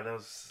 Oh god, that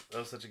was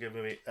such a good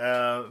movie.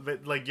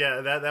 But like,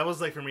 yeah, that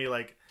was like for me,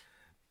 like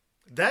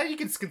that you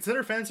could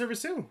consider fan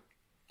service too.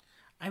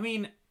 I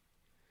mean,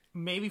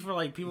 maybe for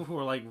like people who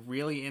are like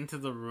really into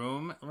The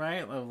Room,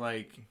 right? Of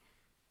like,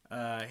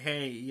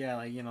 hey, yeah,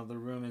 like, you know, The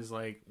Room is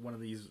like one of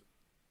these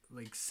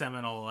like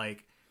seminal,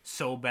 like,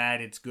 so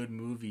bad it's good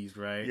movies,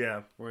 right?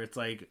 Yeah. Where it's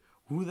like,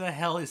 who the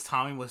hell is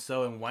Tommy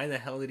Wiseau and why the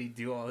hell did he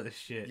do all this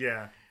shit?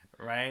 Yeah.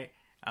 Right?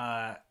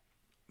 But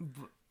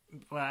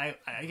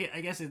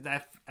I guess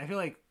that I feel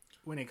like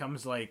when it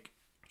comes to like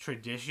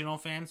traditional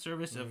fan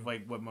service of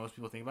like what most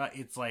people think about,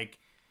 it's like,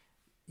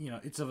 you know,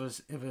 it's of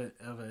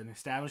an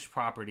established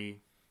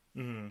property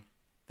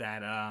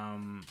that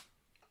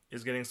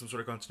is getting some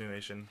sort of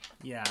continuation.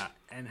 Yeah,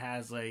 and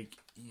has like,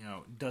 you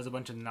know, does a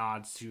bunch of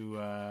nods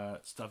to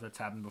stuff that's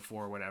happened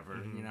before or whatever,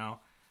 you know?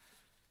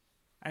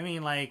 I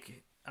mean,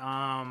 like,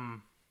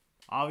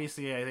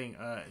 obviously I think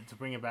to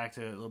bring it back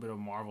to a little bit of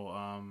Marvel,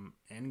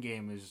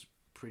 Endgame is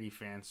pretty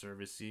fan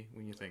servicey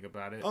when you think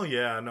about it. Oh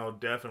yeah, no,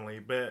 definitely.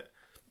 But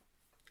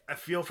I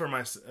feel for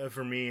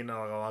me and a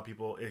lot of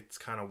people, it's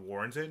kind of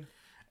warranted.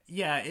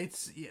 Yeah,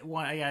 it's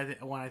one.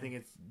 I think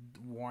it's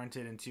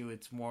warranted, and two,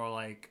 it's more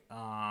like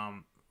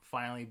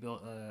finally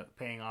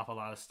paying off a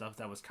lot of stuff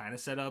that was kind of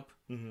set up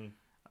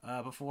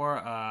before.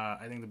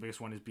 I think the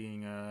biggest one is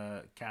being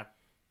Cap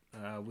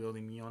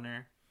wielding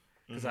Mjolnir,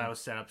 because that was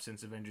set up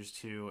since Avengers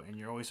 2, and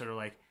you're always sort of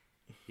like,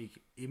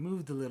 it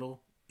moved a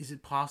little. Is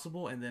it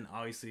possible? And then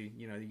obviously,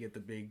 you know, you get the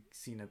big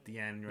scene at the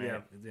end, right? Yeah.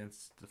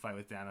 Against the fight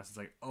with Thanos. It's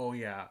like, oh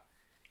yeah,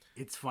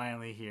 it's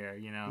finally here,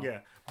 you know?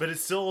 Yeah, but it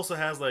still also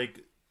has like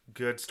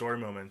good story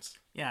moments.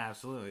 Yeah,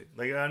 absolutely.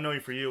 Like, I know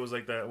for you, it was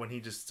like that when he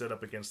just stood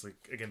up against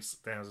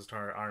Thanos'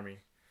 entire army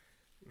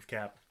with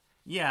Cap.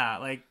 Yeah,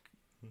 like,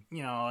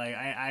 you know, like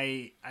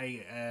I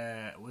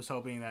was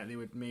hoping that they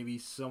would maybe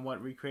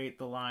somewhat recreate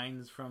the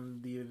lines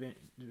from the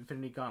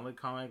Infinity Gauntlet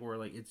comic, where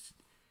like it's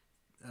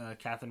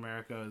Captain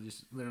America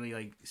just literally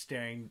like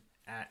staring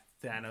at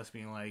Thanos,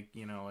 being like,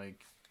 you know,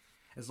 like,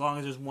 as long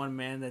as there's one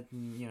man that,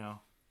 you know,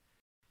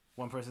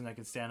 one person that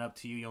can stand up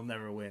to you, you'll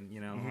never win,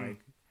 you know, like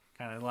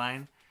kind of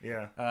line.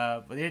 Yeah.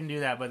 But they didn't do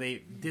that, but they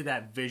did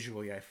that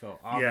visually, I felt,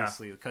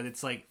 obviously, because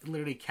it's like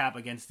literally Cap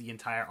against the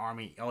entire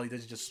army. All he does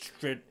is just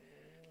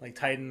like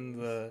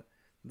tighten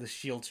the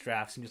shield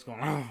straps and just go,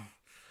 oh,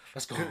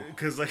 let's go.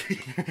 Because like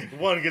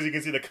because you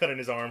can see the cut in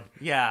his arm.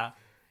 Yeah.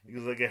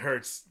 Because like it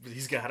hurts, but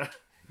he's gotta.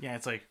 Yeah,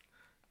 it's like,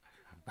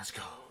 let's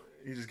go.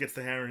 He just gets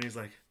the hammer and he's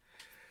like,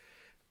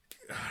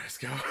 oh, let's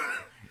go.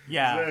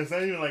 Yeah. It's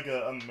not even like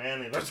a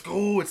manly, let's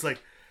go. It's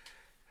like,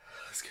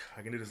 let's go.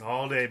 I can do this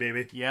all day,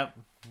 baby. Yep.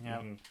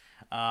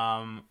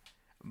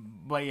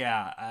 But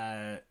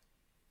yeah,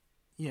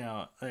 you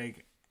know,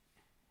 like,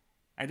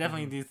 I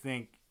definitely do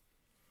think,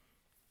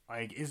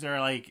 like, is there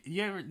like,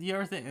 you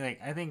ever think,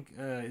 like, I think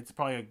it's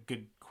probably a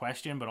good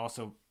question, but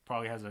also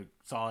probably has a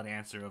solid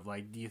answer of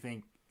like, do you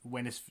think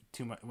when is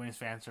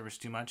fan service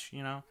too much,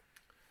 you know?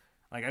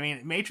 Like, I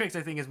mean, Matrix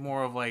I think is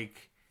more of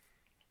like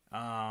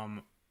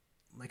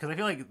because I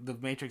feel like the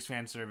Matrix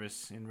fan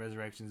service in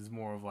Resurrections is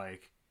more of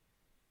like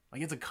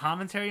it's a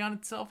commentary on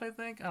itself, I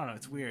think. I don't know,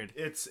 it's weird.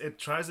 It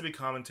tries to be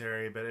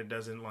commentary, but it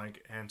doesn't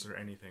like answer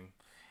anything.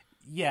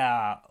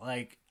 Yeah,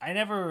 like I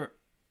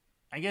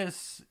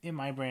guess in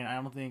my brain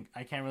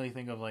I can't really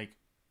think of like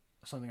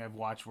something I've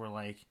watched where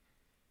like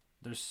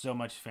there's so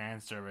much fan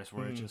service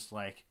where it's just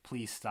like,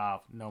 please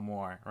stop, no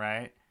more,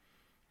 right?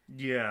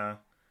 Yeah.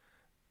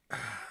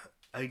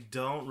 I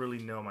don't really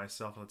know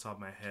myself on the top of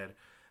my head,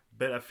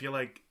 but I feel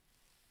like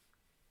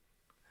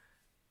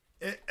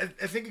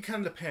I think it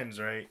kind of depends,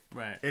 right?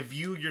 Right. If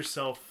you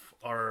yourself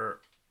are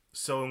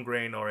so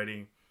ingrained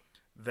already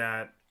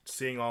that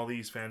seeing all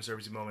these fan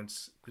service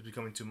moments is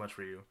becoming too much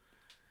for you.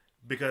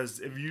 Because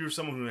if you're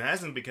someone who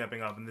hasn't been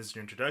keeping up and this is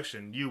your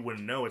introduction, you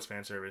wouldn't know it's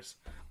fan service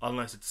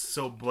unless it's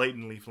so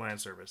blatantly fan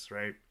service,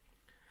 right?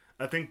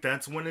 I think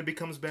that's when it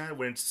becomes bad,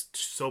 when it's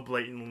so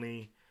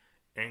blatantly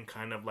and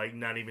kind of like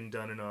not even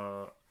done in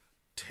a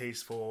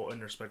tasteful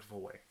and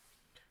respectful way,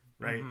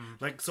 right?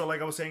 Like,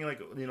 I was saying,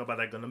 like, you know, about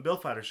that Gundam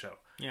Build Fighter show.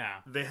 Yeah.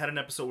 They had an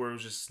episode where it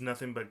was just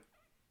nothing but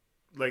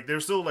like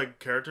there's still like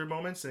character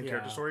moments and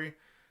character Yeah. story.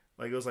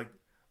 Like it was like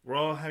we're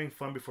all having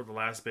fun before the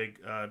last big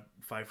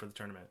fight for the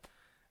tournament,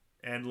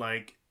 and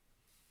like,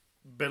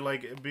 but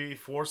like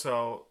before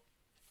so,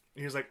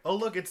 he was like, oh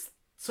look, it's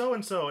so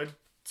and so, and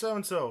so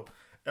and so,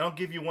 and I'll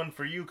give you one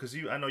for you because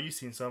I know you've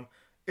seen some.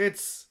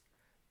 It's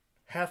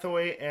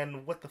Hathaway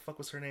and what the fuck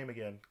was her name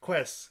again?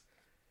 Quest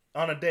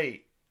on a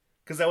date,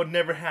 because that would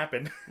never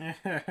happen.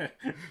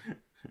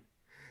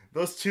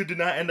 Those two did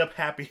not end up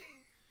happy.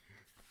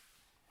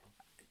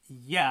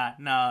 Yeah,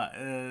 no,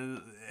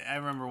 I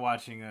remember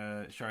watching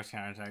Sharks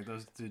Counterattack.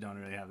 Those two don't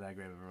really have that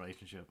great of a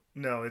relationship.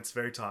 No, it's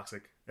very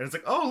toxic, and it's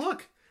like, oh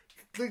look,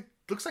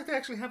 looks like they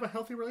actually have a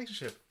healthy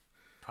relationship.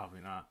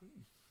 Probably not.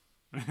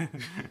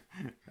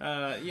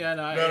 Yeah,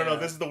 no. No.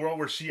 This is the world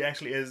where she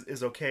actually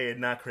is okay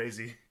and not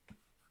crazy.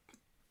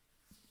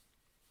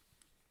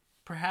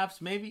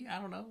 Perhaps, maybe, I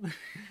don't know.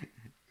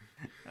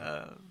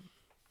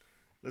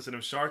 Listen,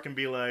 if Shark can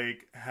be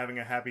like having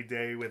a happy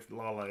day with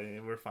Lala,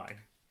 we're fine.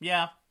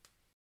 Yeah,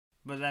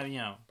 but that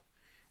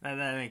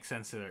that makes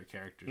sense to their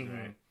characters,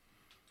 right?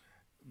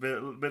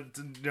 But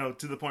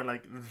to the point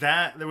like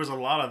that, there was a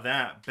lot of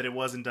that, but it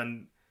wasn't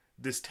done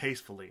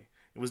distastefully.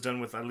 It was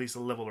done with at least a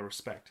level of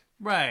respect.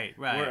 Right.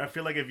 Where I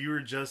feel like if you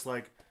were just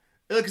like,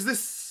 look, it's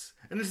this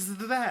and this is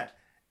that,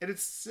 and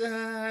it's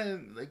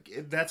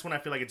that's when I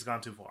feel like it's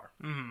gone too far.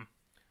 Mm-hmm.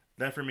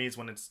 That for me is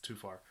when it's too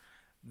far.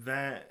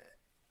 That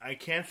I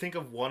can't think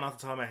of one off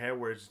the top of my head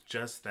where it's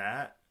just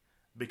that,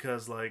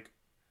 because like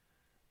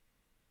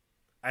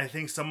I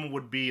think someone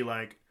would be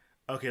like,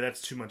 okay,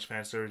 that's too much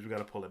fan service. We got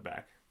to pull it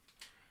back.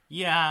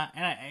 Yeah,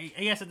 and I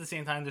guess at the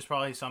same time, there's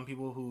probably some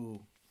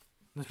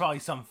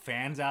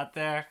fans out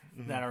there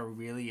that are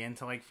really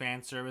into like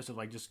fan service of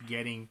like just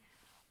getting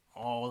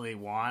all they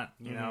want,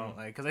 you know,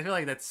 like because I feel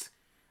like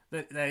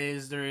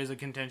there is a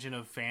contention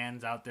of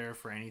fans out there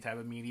for any type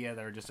of media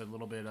that are just a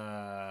little bit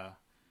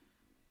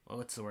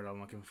what's the word I'm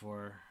looking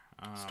for?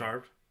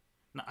 Starved?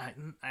 No,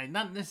 I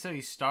not necessarily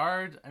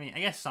starved. I mean,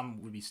 I guess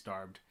some would be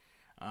starved.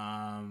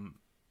 What's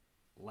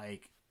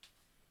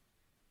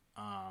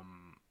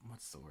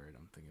the word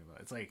I'm thinking about?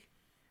 It's like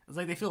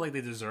they feel like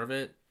they deserve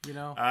it, you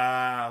know?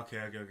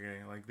 Okay.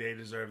 Like they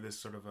deserve this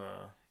sort of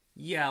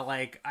Yeah,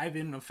 like I've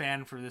been a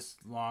fan for this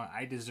long.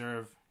 I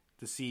deserve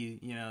to see,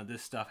 you know,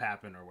 this stuff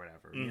happen or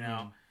whatever, you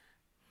know?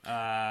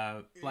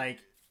 Like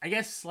I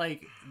guess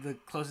like the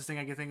closest thing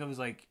I can think of is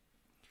like,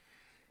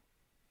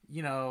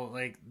 you know,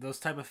 like those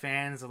type of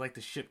fans that like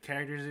to ship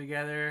characters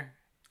together,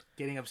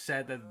 getting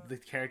upset that the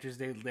characters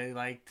they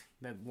liked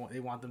that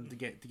they want them to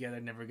get together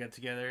never get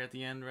together at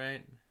the end,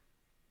 right?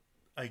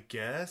 I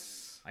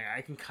guess. Like I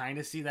can kind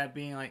of see that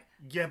being like,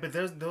 yeah, but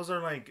those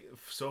are like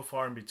so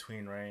far in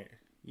between, right?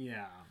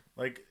 yeah,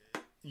 like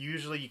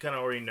usually you kind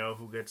of already know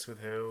who gets with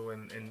who,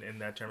 and in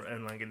that term,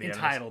 and like in the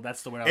entitled. end,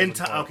 That's the word I was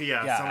looking for. Okay,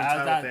 yeah, some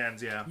entitled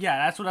fans, yeah. Yeah,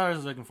 that's what I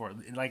was looking for.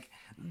 Like,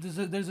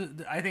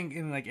 I think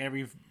in like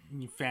every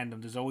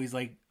fandom, there's always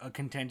like a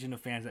contingent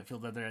of fans that feel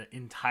that they're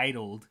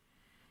entitled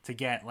to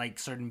get like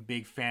certain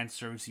big fan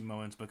servicey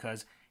moments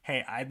because,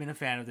 hey, I've been a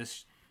fan of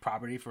this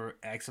property for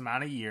X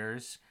amount of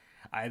years.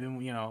 I've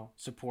been, you know,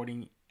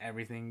 supporting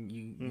everything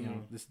you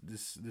know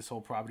this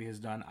whole property has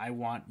done. I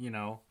want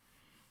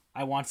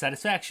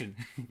satisfaction.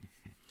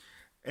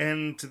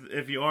 And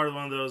if you are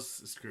one of those,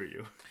 screw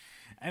you.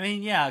 I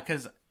mean, yeah,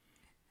 because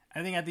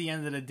I think at the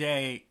end of the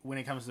day, when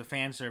it comes to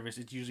fan service,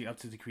 it's usually up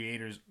to the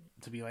creators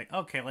to be like,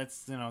 okay,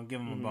 let's, you know, give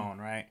them a bone,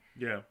 right?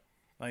 Yeah.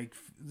 Like,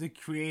 the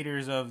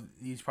creators of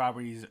these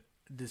properties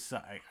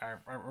decide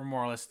are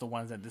more or less the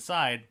ones that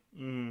decide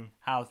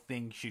how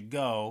things should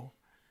go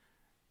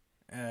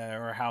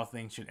or how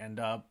things should end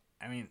up.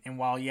 I mean, and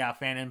while, yeah,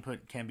 fan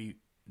input can be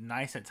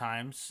nice at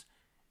times,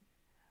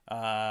 you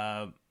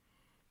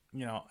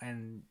know,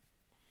 and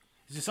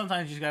just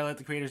sometimes you just gotta let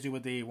the creators do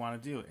what they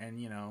want to do,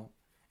 and you know,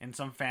 and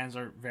some fans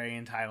are very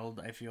entitled.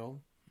 I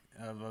feel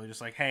of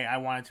just like, hey, I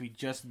want it to be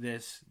just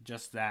this,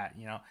 just that.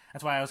 You know,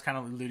 that's why I was kind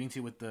of alluding to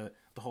with the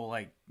whole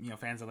like, you know,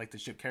 fans that like to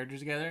ship characters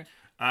together.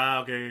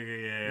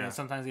 Okay, yeah. You know,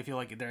 sometimes they feel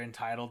like they're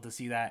entitled to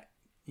see that,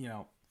 you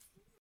know,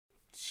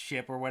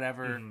 ship or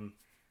whatever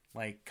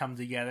like come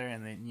together,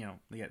 and then you know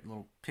they get a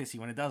little pissy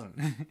when it doesn't.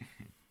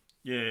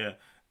 Yeah.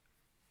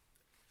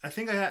 I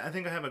think I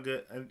have a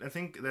good. I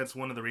think that's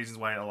one of the reasons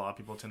why a lot of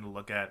people tend to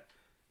look at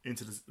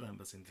into the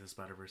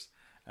Spider-Verse,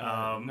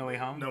 No Way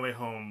Home. No Way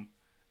Home,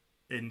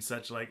 in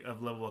such like a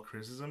level of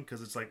criticism,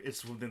 because it's like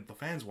it's what the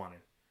fans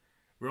wanted.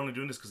 We're only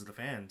doing this because of the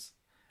fans,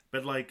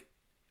 but like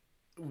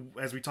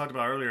as we talked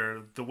about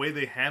earlier, the way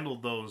they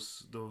handled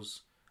those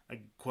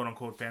like, quote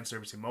unquote fan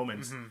servicing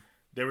moments,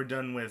 they were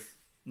done with,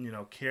 you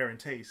know, care and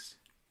taste.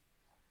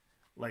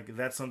 Like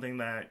that's something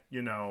that,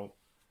 you know,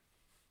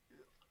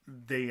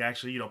 they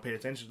actually, you know, pay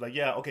attention. Like,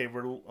 yeah, okay,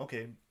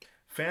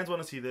 fans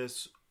want to see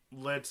this.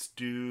 Let's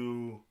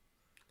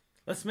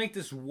make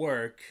this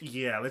work.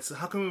 Yeah,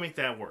 how can we make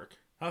that work?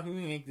 How can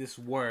we make this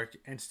work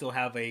and still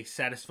have a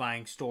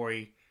satisfying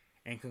story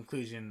and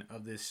conclusion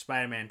of this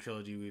Spider-Man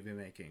trilogy we've been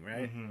making,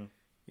 right?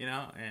 You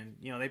know, and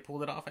you know they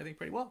pulled it off, I think,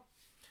 pretty well.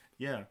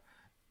 Yeah,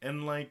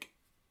 and like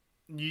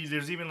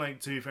there's even like,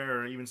 to be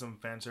fair, even some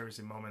fan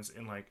servicey moments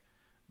in like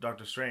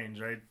Doctor Strange,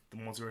 right? The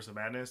Multiverse of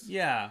Madness.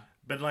 Yeah.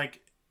 But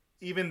like,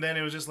 even then,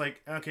 it was just like,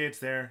 okay, it's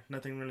there,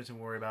 nothing really to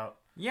worry about.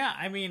 Yeah,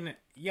 I mean,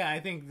 yeah, I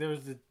think there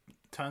was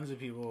tons of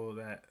people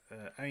that.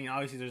 I mean,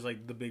 obviously, there's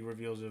like the big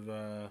reveals of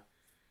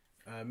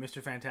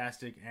Mr.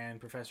 Fantastic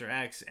and Professor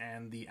X,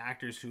 and the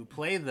actors who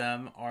play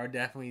them are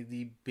definitely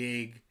the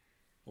big,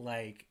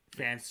 like,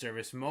 fan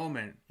service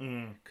moment,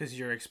 because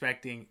you're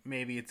expecting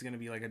maybe it's gonna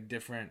be like a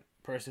different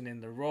person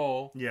in the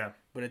role. Yeah.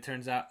 But it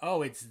turns out,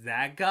 oh, it's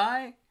that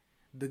guy.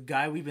 The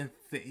guy we've been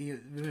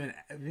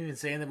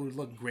saying that would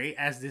look great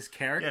as this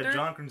character. Yeah,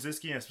 John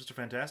Krasinski as Mr.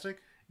 Fantastic.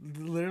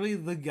 Literally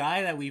the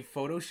guy that we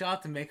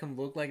photoshopped to make him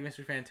look like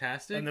Mr.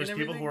 Fantastic. And there's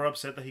people who are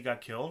upset that he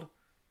got killed.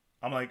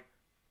 I'm like,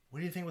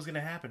 what do you think was going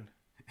to happen?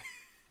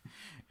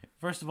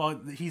 First of all,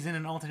 he's in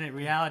an alternate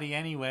reality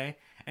anyway,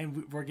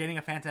 and we're getting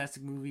a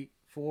Fantastic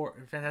Four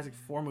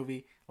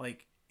movie,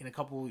 like in a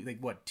couple, like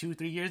what,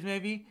 2-3 years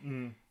maybe.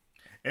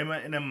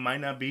 And it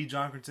might not be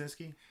John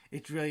Krasinski.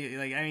 It's really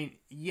like, I mean,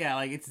 yeah,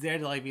 like it's there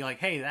to like be like,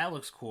 hey, that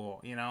looks cool,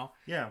 you know?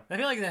 Yeah. I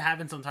feel like that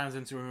happens sometimes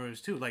in superhero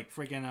movies too, like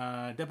freaking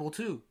Deadpool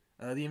 2,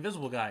 the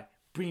Invisible Guy,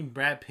 bring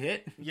Brad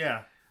Pitt.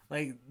 Yeah.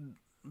 Like,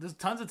 there's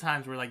tons of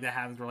times where like that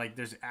happens, where like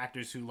there's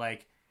actors who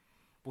like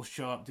will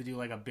show up to do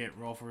like a bit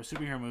role for a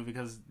superhero movie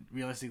because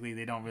realistically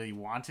they don't really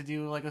want to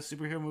do like a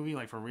superhero movie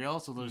like for real,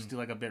 so they'll just do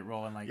like a bit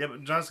role and like. Yeah,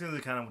 but John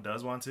Krasinski kind of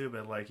does want to,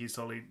 but like he's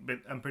totally. But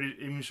I'm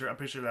pretty sure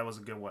that was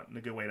a good one,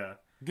 a good way to.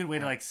 Good way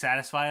to like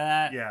satisfy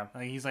that. Yeah.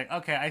 Like he's like,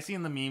 okay, I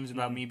seen the memes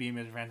about me being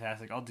Mr.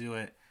 Fantastic. I'll do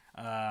it.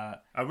 I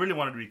really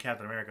wanted to be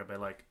Captain America, but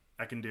like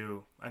I can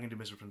do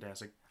Mr.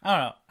 Fantastic. I don't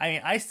know.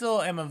 I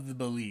still am of the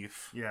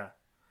belief. Yeah.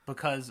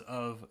 Because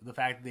of the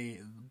fact the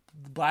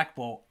Black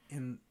Bolt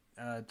in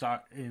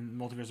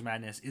Multiverse of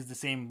Madness is the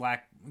same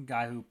black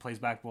guy who plays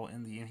Black Bolt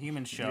in the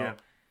Inhumans show. Yeah.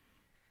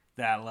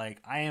 That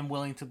like I am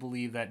willing to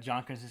believe that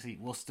John Krasinski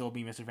will still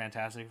be Mr.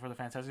 Fantastic for the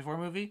Fantastic Four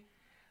movie.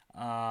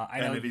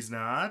 I know if he's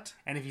not,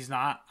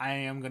 I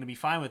am going to be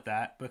fine with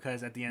that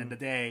because at the end of the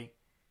day,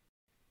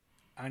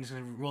 I'm just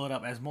going to roll it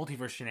up as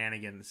multiverse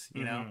shenanigans.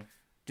 You know,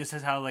 just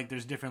as how like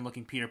there's different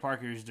looking Peter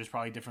Parkers, there's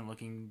probably different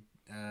looking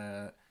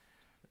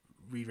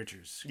Reed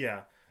Richards.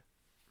 Yeah,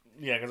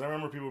 yeah. Because I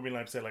remember people being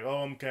like, "Say like,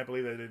 oh, I can't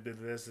believe that they did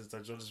this." It's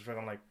like just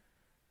I'm like,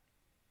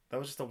 that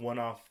was just a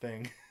one-off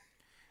thing.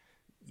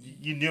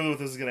 You knew this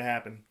was gonna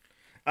happen.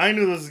 I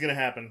knew this was gonna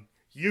happen.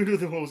 You knew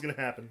what was gonna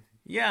happen.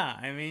 Yeah,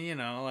 I mean, you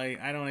know,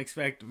 like I don't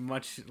expect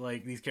much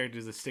like these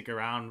characters to stick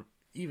around,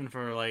 even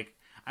for like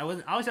I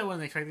wasn't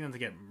expecting them to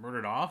get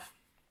murdered off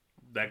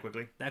that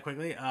quickly.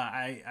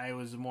 I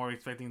was more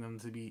expecting them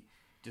to be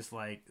just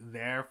like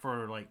there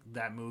for like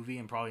that movie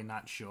and probably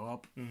not show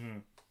up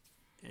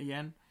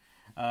again.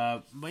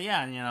 But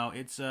yeah, you know,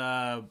 it's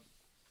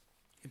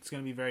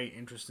gonna be very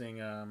interesting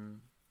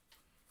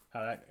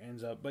how that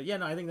ends up. But yeah,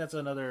 no, I think that's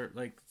another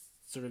like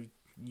sort of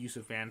use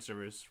of fan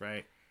service,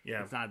 right?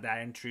 Yeah, it's not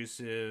that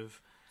intrusive.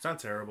 It's not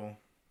terrible.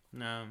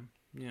 No,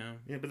 yeah,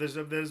 yeah, but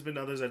there's been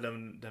others that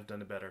have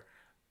done it better.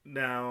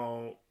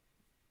 Now,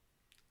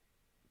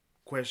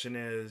 question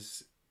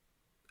is,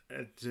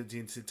 to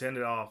end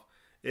it off,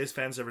 is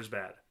fan service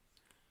bad?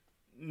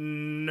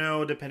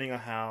 No, depending on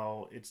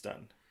how it's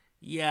done.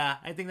 Yeah,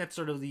 I think that's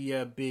sort of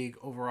the big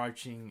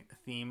overarching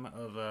theme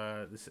of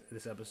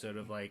this episode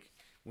of like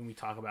when we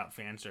talk about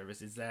fan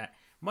service is that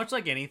much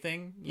like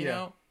anything, you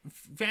know,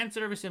 fan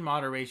service in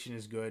moderation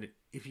is good.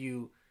 If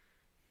you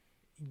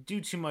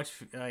do too much,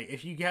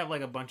 if you have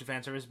like a bunch of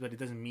fan service but it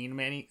doesn't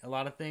mean a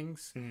lot of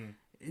things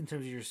in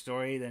terms of your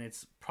story, then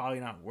it's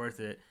probably not worth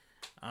it.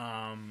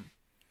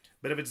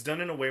 But if it's done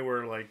in a way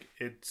where like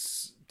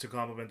it's to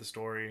complement the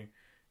story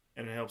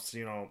and it helps,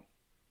 you know,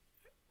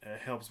 it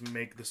helps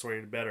make the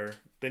story better,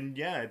 then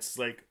yeah, it's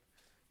like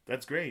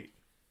that's great.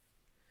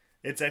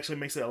 It actually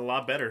makes it a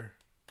lot better.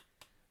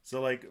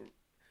 So like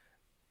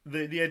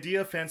the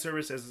idea of fan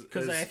service is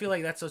because I feel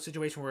like that's a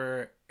situation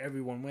where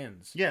everyone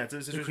wins. Yeah, it's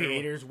a situation the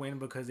creators win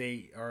because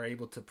they are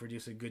able to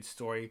produce a good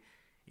story,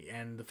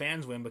 and the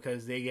fans win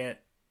because they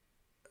get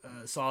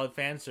solid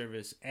fan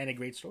service and a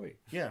great story.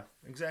 Yeah,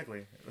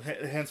 exactly.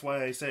 Hence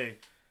why I say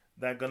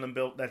that Gundam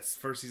Build, that's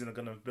first season of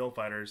Gundam Build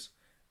Fighters,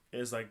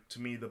 is like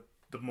to me the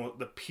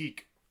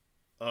peak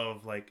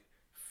of like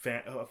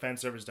fan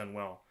service done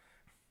well.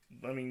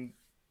 I mean,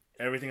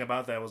 everything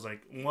about that was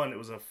like, one, it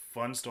was a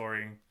fun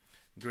story,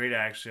 great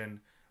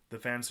action, the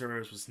fan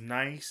service was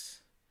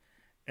nice,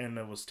 and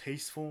it was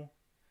tasteful.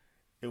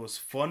 It was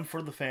fun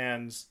for the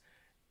fans,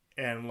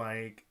 and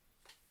like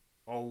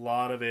a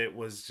lot of it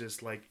was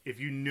just like if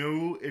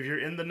you're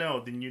in the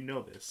know, then you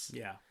know this.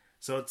 Yeah.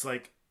 So it's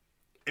like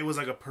it was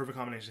like a perfect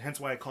combination. Hence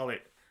why I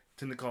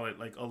tend to call it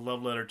like a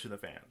love letter to the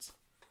fans.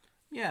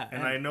 Yeah.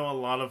 And I know a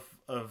lot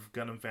of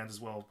Gundam fans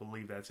as well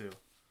believe that too.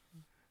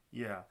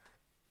 Yeah.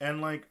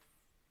 And like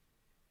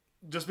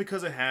just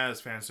because it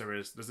has fan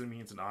service doesn't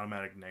mean it's an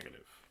automatic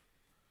negative.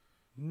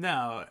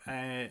 No,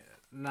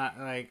 not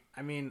like,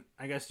 I mean,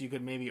 I guess you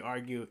could maybe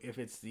argue if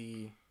it's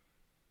the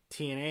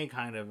TNA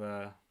kind of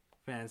a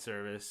fan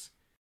service,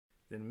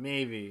 then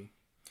maybe.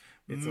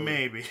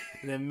 maybe.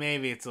 Then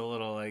maybe it's a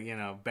little like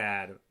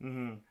bad.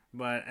 Mm-hmm.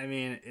 But I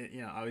mean,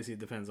 obviously it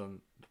depends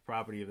on the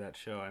property of that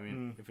show. I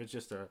mean, if it's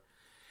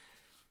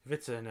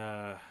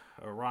a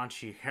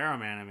raunchy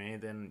harem anime,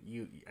 then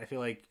I feel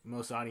like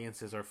most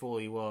audiences are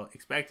fully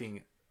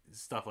expecting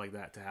stuff like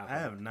that to happen. I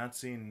have not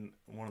seen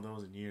one of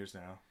those in years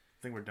now.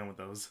 I think we're done with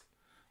those.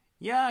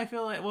 Yeah, I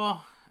feel like.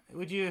 Well,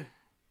 would you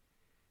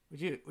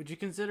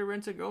consider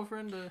Rent a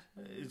Girlfriend? Nah.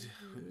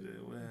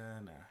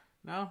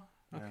 No.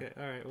 Okay.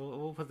 All right.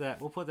 We'll put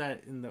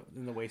that in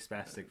the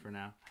wastebasket for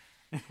now.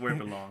 Where it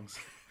belongs.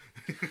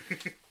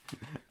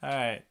 All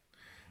right.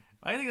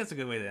 I think that's a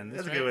good way to end this.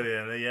 That's a good way to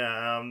end it.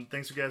 Yeah.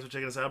 Thanks you guys for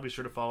checking us out. Be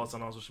sure to follow us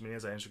on all social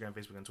medias at Instagram,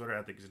 Facebook, and Twitter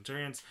at the Geek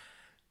Centurions.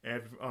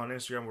 And on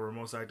Instagram, where we're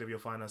most active, you'll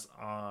find us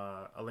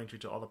a link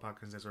to all the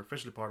podcasts that we're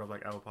officially part of,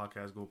 like Apple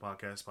Podcasts, Google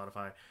Podcasts,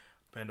 Spotify,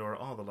 Pandora,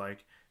 all the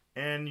like.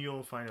 And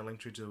you'll find a link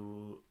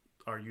to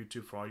our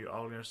YouTube for all you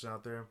audiences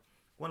out there.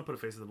 Want to put a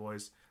face to the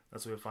voice?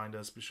 That's where you'll find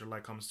us. Be sure to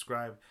like, comment,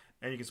 subscribe,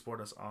 and you can support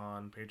us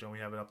on Patreon. We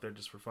have it up there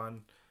just for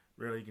fun.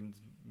 Really, you can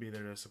be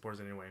there to support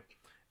us anyway.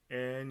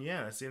 And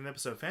yeah, that's the end of the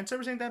episode. Fan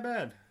service ain't that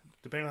bad,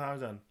 depending on how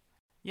it's done.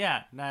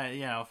 Yeah,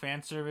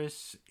 fan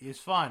service is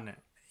fun.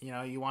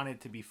 You want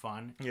it to be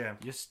fun. Yeah.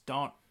 Just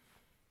don't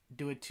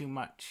do it too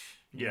much.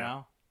 You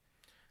know?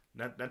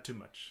 Not too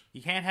much.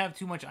 You can't have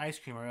too much ice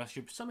cream or else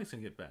your stomach's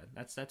gonna get bad.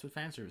 That's what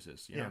fan service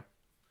is. You know?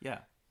 Yeah.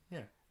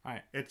 All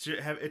right. It's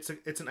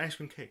an ice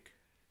cream cake.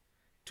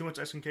 Too much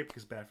ice cream cake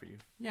is bad for you.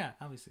 Yeah,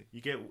 obviously.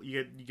 You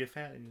get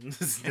fat and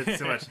that's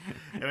too much.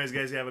 Anyways,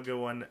 guys, you have a good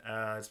one.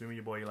 It's been me,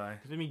 your boy Eli.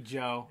 It's been me,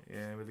 Joe.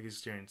 And with the Geek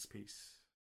Centurions. Peace.